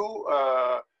 Are you,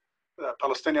 the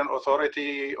Palestinian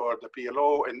Authority or the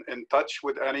PLO, in touch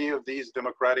with any of these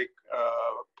Democratic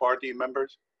Party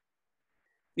members?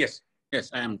 Yes,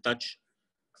 I am in touch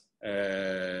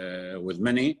with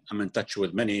many. I'm in touch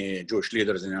with many Jewish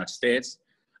leaders in the United States.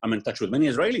 I'm in touch with many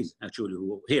Israelis, actually,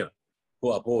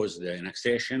 who oppose the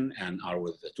annexation and are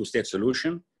with the two-state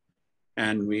solution.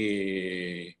 And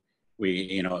we,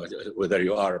 whether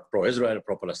you are pro-Israel,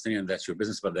 pro-Palestinian, that's your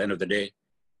business. But at the end of the day,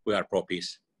 we are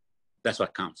pro-peace. That's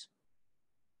what counts.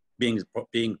 Being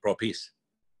pro-peace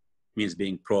means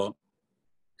being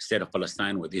pro-state of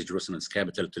Palestine with East Jerusalem as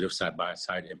capital, to live side by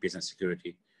side in peace and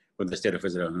security with the state of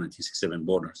Israel on 1967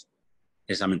 borders.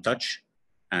 Yes, I'm in touch,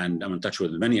 and I'm in touch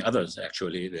with many others,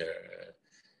 actually.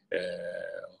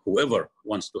 Whoever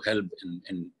wants to help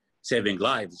in saving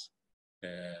lives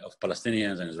of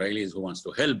Palestinians and Israelis, who wants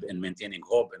to help in maintaining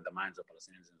hope in the minds of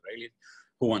Palestinians and Israelis,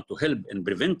 who want to help in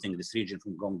preventing this region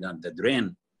from going down the drain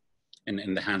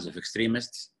in the hands of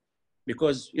extremists,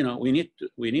 because we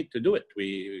need to do it.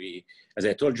 We, as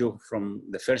I told you from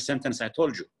the first sentence I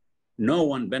told you, no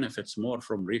one benefits more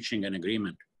from reaching an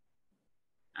agreement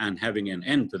and having an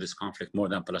end to this conflict more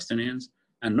than Palestinians,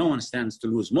 and no one stands to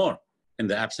lose more in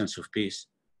the absence of peace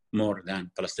more than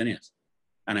Palestinians.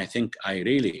 And I think I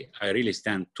really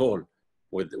stand tall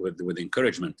with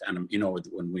encouragement. And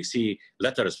when we see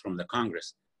letters from the Congress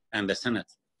and the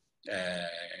Senate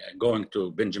going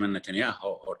to Benjamin Netanyahu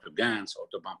or to Gantz or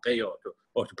to Pompeo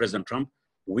or to President Trump,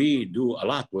 we do a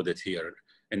lot with it here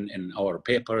in our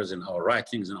papers, in our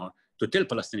writings, to tell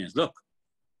Palestinians, look,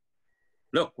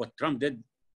 what Trump did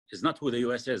is not who the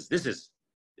U.S. is. This is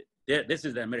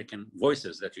the American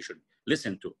voices that you should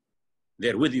listen to.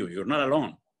 They're with you. You're not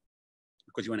alone,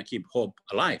 because you want to keep hope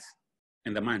alive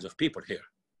in the minds of people here.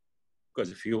 Because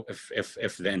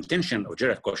if the intention of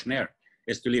Jared Kushner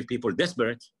is to leave people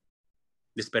desperate,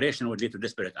 desperation would lead to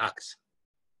desperate acts.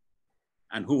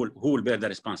 And who will bear the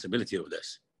responsibility of this?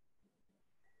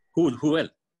 Who will?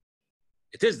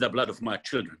 It is the blood of my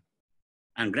children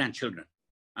and grandchildren,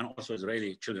 and also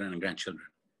Israeli children and grandchildren.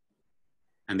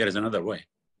 And there is another way.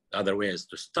 The other way is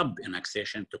to stop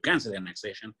annexation, to cancel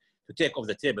annexation, to take off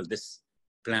the table this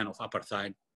plan of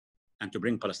apartheid, and to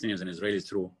bring Palestinians and Israelis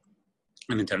through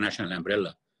an international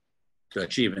umbrella to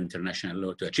achieve international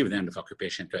law, to achieve the end of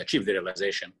occupation, to achieve the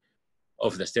realization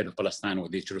of the state of Palestine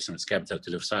with East Jerusalem as capital,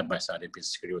 to live side by side in peace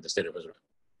and security with the state of Israel.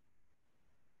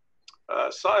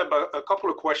 Saeb, a couple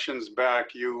of questions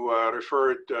back, you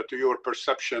referred to your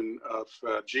perception of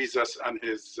Jesus and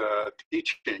his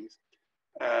teachings.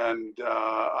 And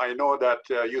I know that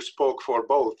you spoke for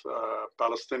both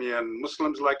Palestinian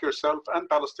Muslims like yourself and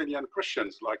Palestinian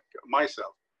Christians like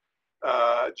myself.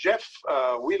 Jeff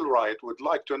Wheelwright would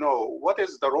like to know, what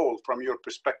is the role from your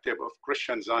perspective of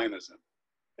Christian Zionism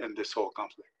in this whole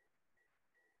conflict?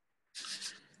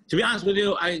 To be honest with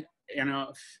you,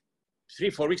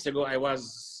 3-4 weeks ago, I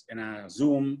was in a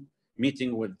Zoom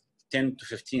meeting with 10 to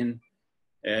 15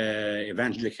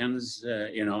 evangelicals,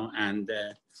 and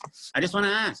I just want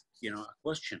to ask, a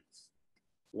question.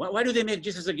 Why do they make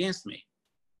Jesus against me?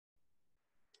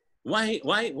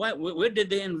 Where did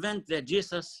they invent that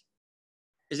Jesus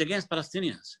is against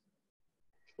Palestinians?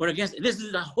 Or against, this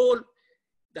is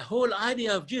the whole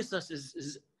idea of Jesus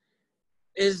is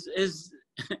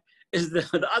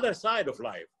the other side of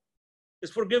life.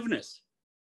 It's forgiveness.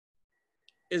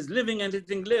 It's living and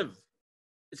letting live.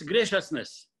 It's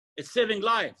graciousness. It's saving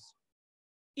lives.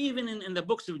 Even in the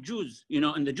books of Jews,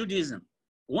 in the Judaism,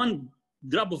 one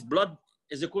drop of blood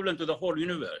is equivalent to the whole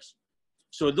universe.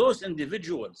 So those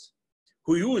individuals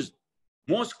who use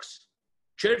mosques,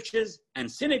 churches, and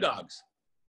synagogues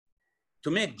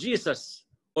to make Jesus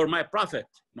or my prophet,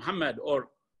 Muhammad, or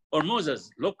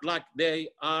Moses look like they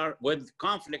are with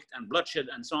conflict and bloodshed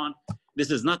and so on, this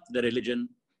is not the religion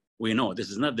we know. This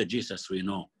is not the Jesus we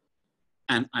know.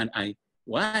 And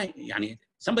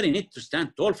somebody needs to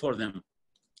stand tall for them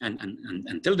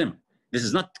and tell them, this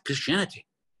is not Christianity.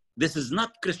 This is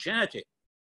not Christianity.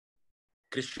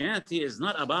 Christianity is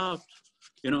not about,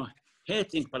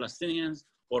 hating Palestinians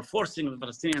or forcing the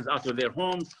Palestinians out of their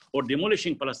homes or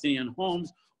demolishing Palestinian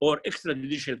homes or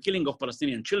extrajudicial killing of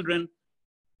Palestinian children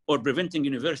or preventing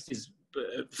universities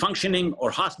functioning or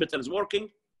hospitals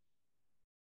working.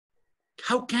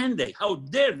 How can they? How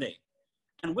dare they?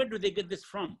 And where do they get this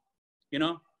from?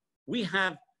 We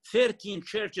have 13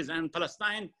 churches in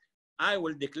Palestine. I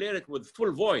will declare it with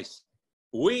full voice.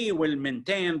 We will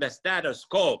maintain the status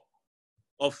quo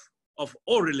of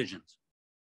all religions.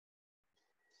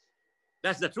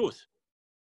 That's the truth.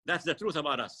 That's the truth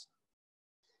about us.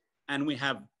 And we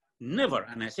have never,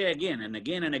 and I say again and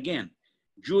again and again,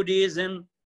 Judaism,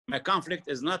 my conflict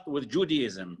is not with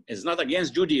Judaism. It's not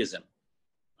against Judaism.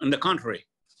 On the contrary,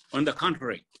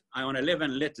 I want to live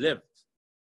and let live.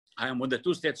 I am with the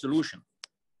two-state solution.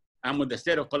 I'm with the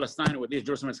state of Palestine, with East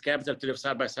Jerusalem as capital, to live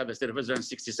side by side the state of Israel in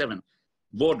 67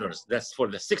 borders. That's for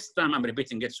the 6th time I'm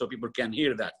repeating it so people can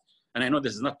hear that. And I know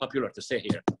this is not popular to say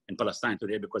here in Palestine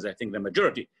today, because I think the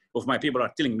majority of my people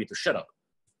are telling me to shut up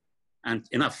and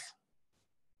enough.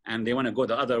 And they want to go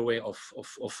the other way of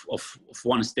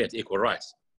one state, equal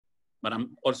rights. But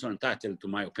I'm also entitled to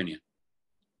my opinion.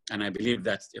 And I believe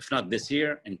that if not this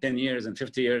year, in 10 years and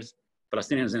 50 years,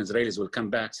 Palestinians and Israelis will come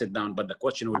back, sit down. But the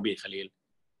question will be, Khalil,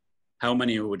 how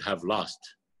many would have lost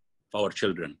for our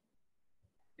children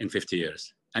in 50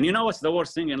 years. And you know what's the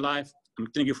worst thing in life? I'm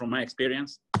telling you from my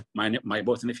experience, my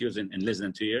both nephews in less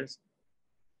than 2 years.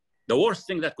 The worst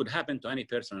thing that could happen to any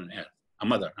person on earth, a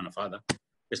mother and a father,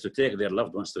 is to take their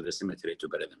loved ones to the cemetery to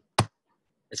bury them.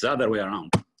 It's the other way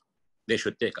around. They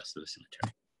should take us to the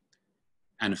cemetery.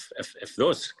 And if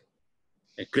those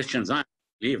Christians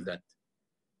believe that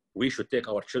we should take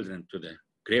our children to the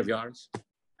graveyards,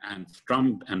 and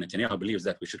Trump and Netanyahu believes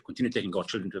that we should continue taking our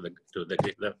children to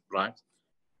the graves,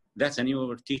 that's a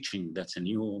new teaching, that's a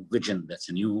new vision, that's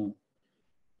a new,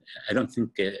 I don't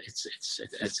think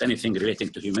it's anything relating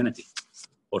to humanity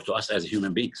or to us as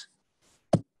human beings.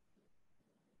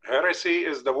 Heresy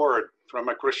is the word from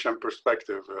a Christian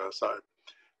perspective, Saeb.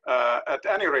 At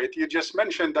any rate, you just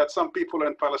mentioned that some people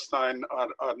in Palestine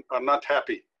are not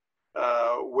happy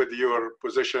with your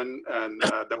position and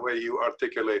the way you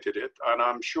articulated it. And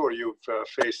I'm sure you've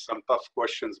faced some tough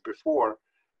questions before,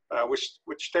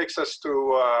 which takes us to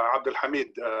Abdul Hamid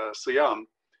Siyam,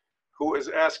 who is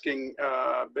asking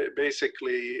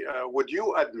basically, would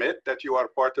you admit that you are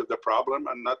part of the problem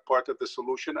and not part of the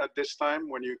solution at this time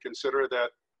when you consider that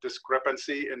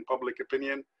discrepancy in public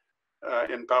opinion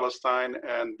in Palestine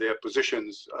and the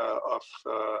positions of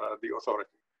the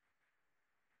authority?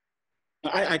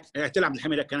 I tell Abdul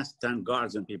Hamid I cannot stand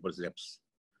guards on people's lips.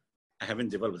 I haven't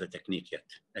developed a technique yet.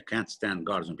 I can't stand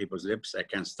guards on people's lips. I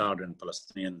can't start in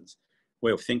Palestinians'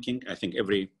 way of thinking. I think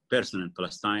every person in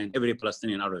Palestine, every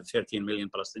Palestinian out of 13 million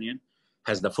Palestinians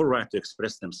has the full right to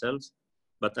express themselves.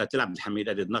 But I tell Abdul Hamid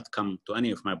I did not come to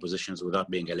any of my positions without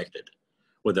being elected,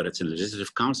 whether it's in the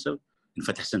Legislative Council, in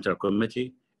Fatah Central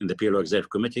Committee, in the PLO Executive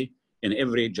Committee, in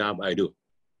every job I do.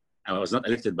 I was not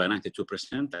elected by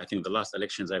 92%. I think the last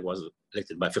elections I was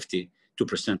elected by 52%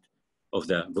 of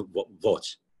the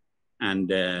votes.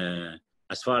 And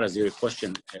as far as your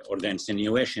question or the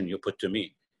insinuation you put to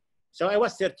me, so I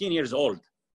was 13 years old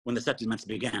when the settlements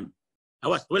began. I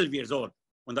was 12 years old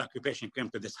when the occupation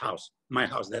came to this house, my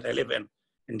house that I live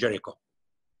in Jericho.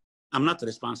 I'm not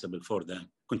responsible for the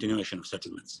continuation of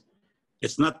settlements.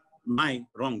 It's not my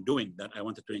wrongdoing that I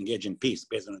wanted to engage in peace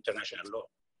based on international law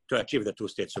to achieve the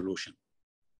two-state solution.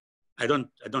 I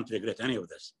don't regret any of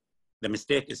this. The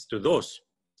mistake is to those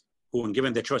who, when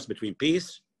given the choice between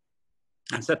peace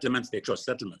and settlements, they chose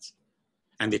settlements,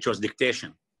 and they chose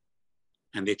dictation,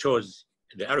 and they chose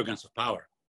the arrogance of power,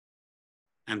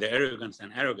 and the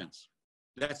arrogance.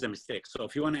 That's the mistake. So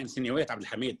if you want to insinuate, Abdul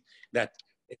Hamid, that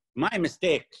it's my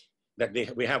mistake that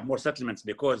we have more settlements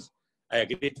because I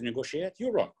agreed to negotiate,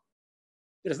 you're wrong.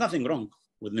 There is nothing wrong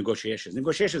with negotiations.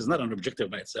 Negotiation is not an objective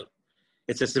by itself.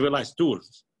 It's a civilized tool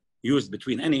used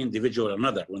between any individual or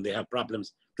another when they have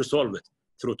problems to solve it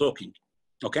through talking,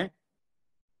 okay?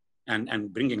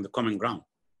 And bringing the common ground.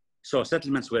 So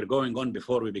settlements were going on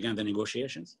before we began the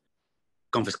negotiations.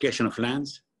 Confiscation of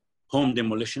lands, home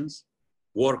demolitions,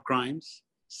 war crimes,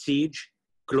 siege,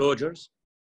 closures.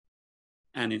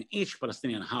 And in each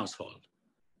Palestinian household,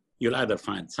 you'll either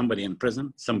find somebody in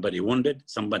prison, somebody wounded,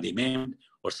 somebody maimed,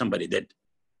 or somebody dead,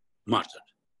 martyred.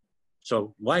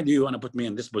 So why do you want to put me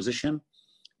in this position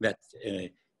that,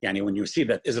 when you see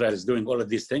that Israel is doing all of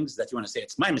these things, that you want to say,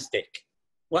 it's my mistake?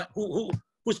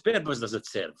 Whose purpose does it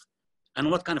serve? And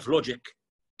what kind of logic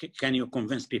can you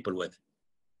convince people with?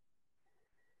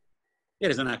 There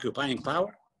is an occupying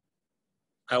power.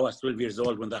 I was 12 years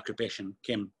old when the occupation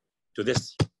came to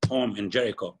this home in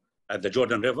Jericho at the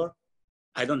Jordan River.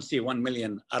 I don't see 1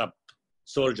 million Arab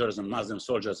soldiers and Muslim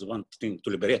soldiers wanting to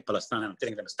liberate Palestine. I'm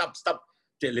telling them, stop,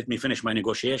 let me finish my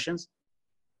negotiations.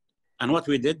 And what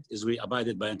we did is we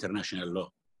abided by international law.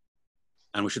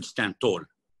 And we should stand tall.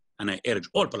 And I urge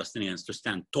all Palestinians to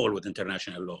stand tall with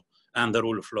international law and the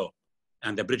rule of law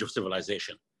and the bridge of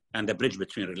civilization and the bridge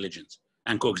between religions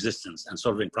and coexistence and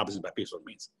solving problems by peaceful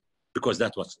means. Because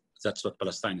that's what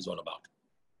Palestine is all about.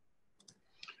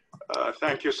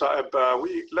 Thank you, Saeb.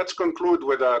 Let's conclude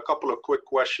with a couple of quick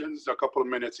questions, a couple of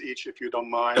minutes each, if you don't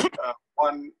mind.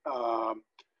 One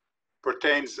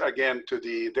pertains again to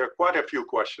there are quite a few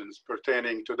questions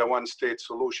pertaining to the one-state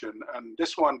solution. And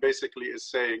this one basically is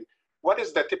saying, what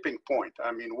is the tipping point?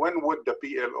 I mean, when would the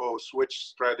PLO switch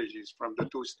strategies from the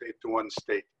two-state to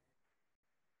one-state?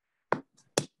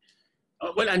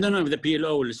 Well, I don't know if the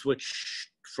PLO will switch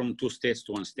from 2 states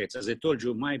to 1 state. As I told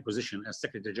you, my position as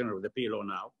Secretary General of the PLO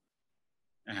now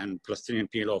and Palestinian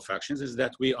PLO factions is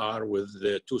that we are with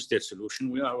the 2-state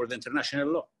solution. We are with international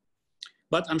law.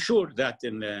 But I'm sure that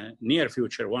in the near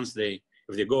future, if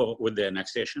they go with the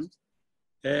annexation,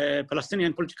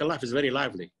 Palestinian political life is very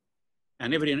lively.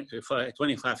 And every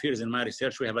 25 years in my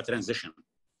research, we have a transition,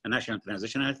 a national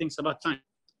transition. And I think it's about time.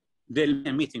 There'll be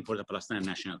a meeting for the Palestinian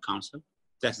National Council.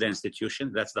 That's the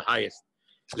institution. That's the highest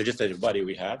legislative body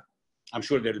we have. I'm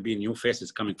sure there will be new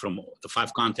faces coming from the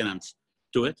 5 continents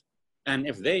to it. And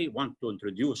if they want to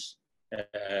introduce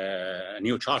a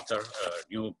new charter,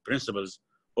 new principles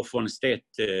of one state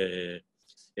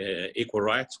equal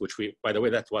rights, which we, by the way,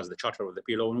 that was the charter of the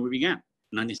PLO when we began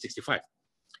in 1965.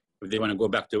 If they want to go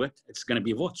back to it, it's going to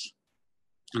be votes.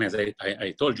 And as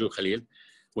I told you, Khalil,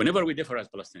 whenever we differ as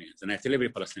Palestinians, and I tell every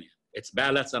Palestinian, it's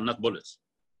ballots and not bullets.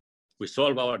 We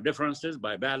solve our differences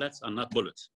by ballots and not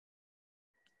bullets.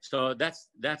 So that's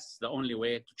the only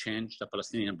way to change the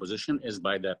Palestinian position is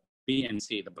by the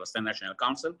PNC, the Palestinian National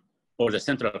Council, or the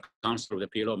Central Council of the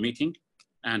PLO meeting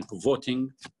and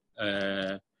voting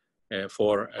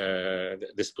for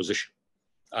this position.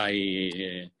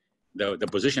 The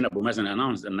position Abu Mazen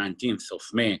announced on 19th of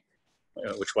May,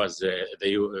 which was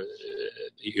you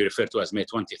referred to as May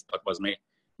 20th, but was May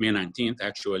 19th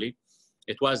actually.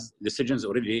 It was decisions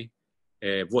already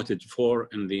voted for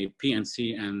in the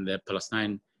PNC and the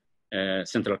Palestine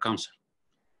Central Council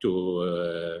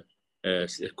to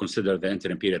consider the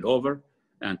interim period over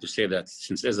and to say that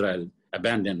since Israel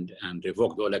abandoned and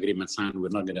revoked all agreements signed, we're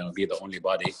not going to be the only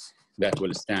body that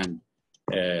will stand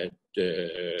to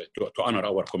honor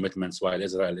our commitments while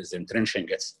Israel is entrenching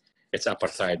its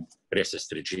apartheid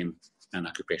racist regime and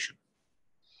occupation.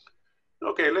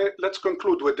 Okay, let's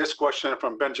conclude with this question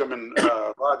from Benjamin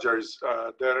Rogers.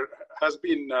 There has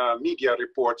been media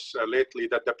reports lately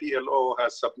that the PLO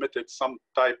has submitted some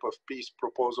type of peace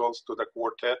proposals to the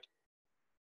quartet.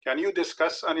 Can you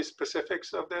discuss any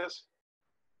specifics of this?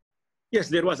 Yes,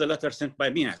 there was a letter sent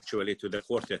by me actually to the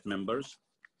quartet members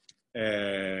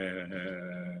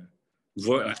and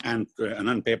an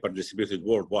on-paper distributed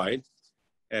worldwide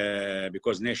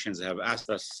because nations have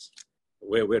asked us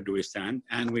where do we stand,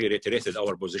 and we reiterated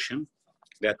our position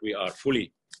that we are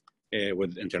fully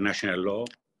with international law,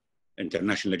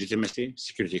 international legitimacy,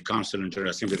 Security Council, and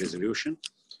General Assembly resolution,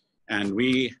 and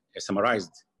we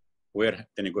summarized where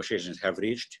the negotiations have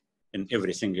reached in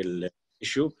every single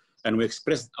issue, and we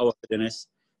expressed our readiness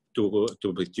to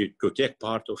take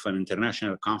part of an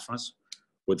international conference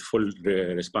with full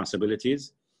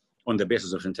responsibilities on the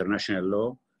basis of international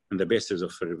law, on the basis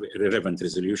of relevant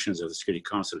resolutions of the Security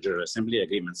Council, General Assembly,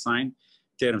 agreements signed,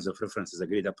 terms of references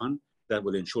agreed upon, that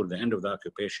will ensure the end of the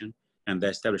occupation and the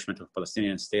establishment of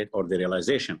Palestinian state or the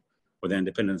realization of the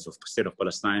independence of the state of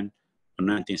Palestine on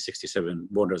 1967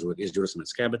 borders with East Jerusalem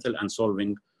its capital, and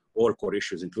solving all core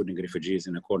issues, including refugees,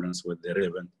 in accordance with the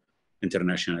relevant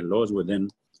international laws within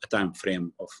a time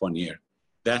frame of 1 year.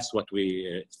 That's what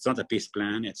it's not a peace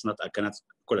plan. It's not, I cannot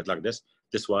call it like this.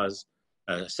 This was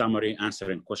a summary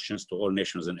answering questions to all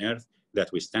nations on earth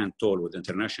that we stand tall with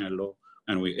international law,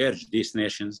 and we urge these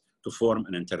nations to form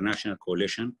an international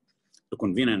coalition, to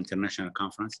convene an international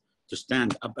conference, to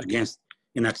stand up against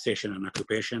annexation and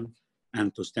occupation,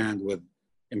 and to stand with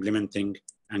implementing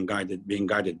and being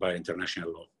guided by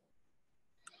international law.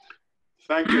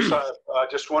 Thank you, Saeb. I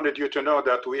just wanted you to know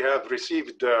that we have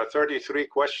received 33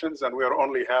 questions and we are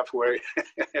only halfway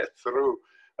through.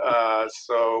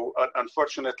 So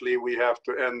unfortunately, we have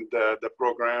to end the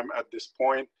program at this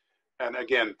point. And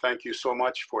again, thank you so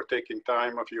much for taking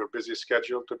time of your busy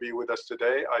schedule to be with us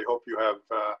today. I hope you have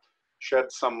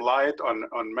shed some light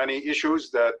on many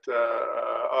issues that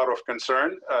are of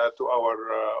concern to our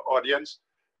audience.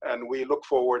 And we look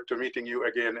forward to meeting you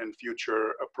again in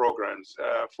future programs.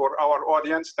 For our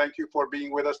audience, thank you for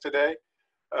being with us today.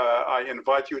 I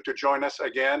invite you to join us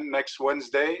again next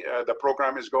Wednesday. The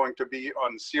program is going to be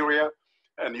on Syria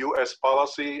and US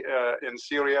policy in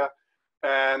Syria.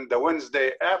 And the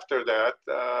Wednesday after that,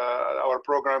 our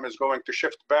program is going to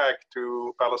shift back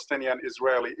to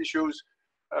Palestinian-Israeli issues,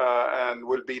 and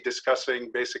we'll be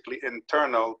discussing basically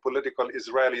internal political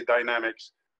Israeli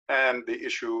dynamics and the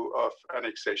issue of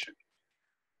annexation.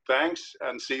 Thanks,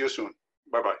 and see you soon.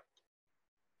 Bye-bye.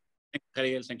 Thank you,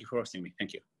 Khalil. Thank you for hosting me.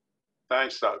 Thank you.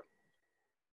 Thanks, Saeb.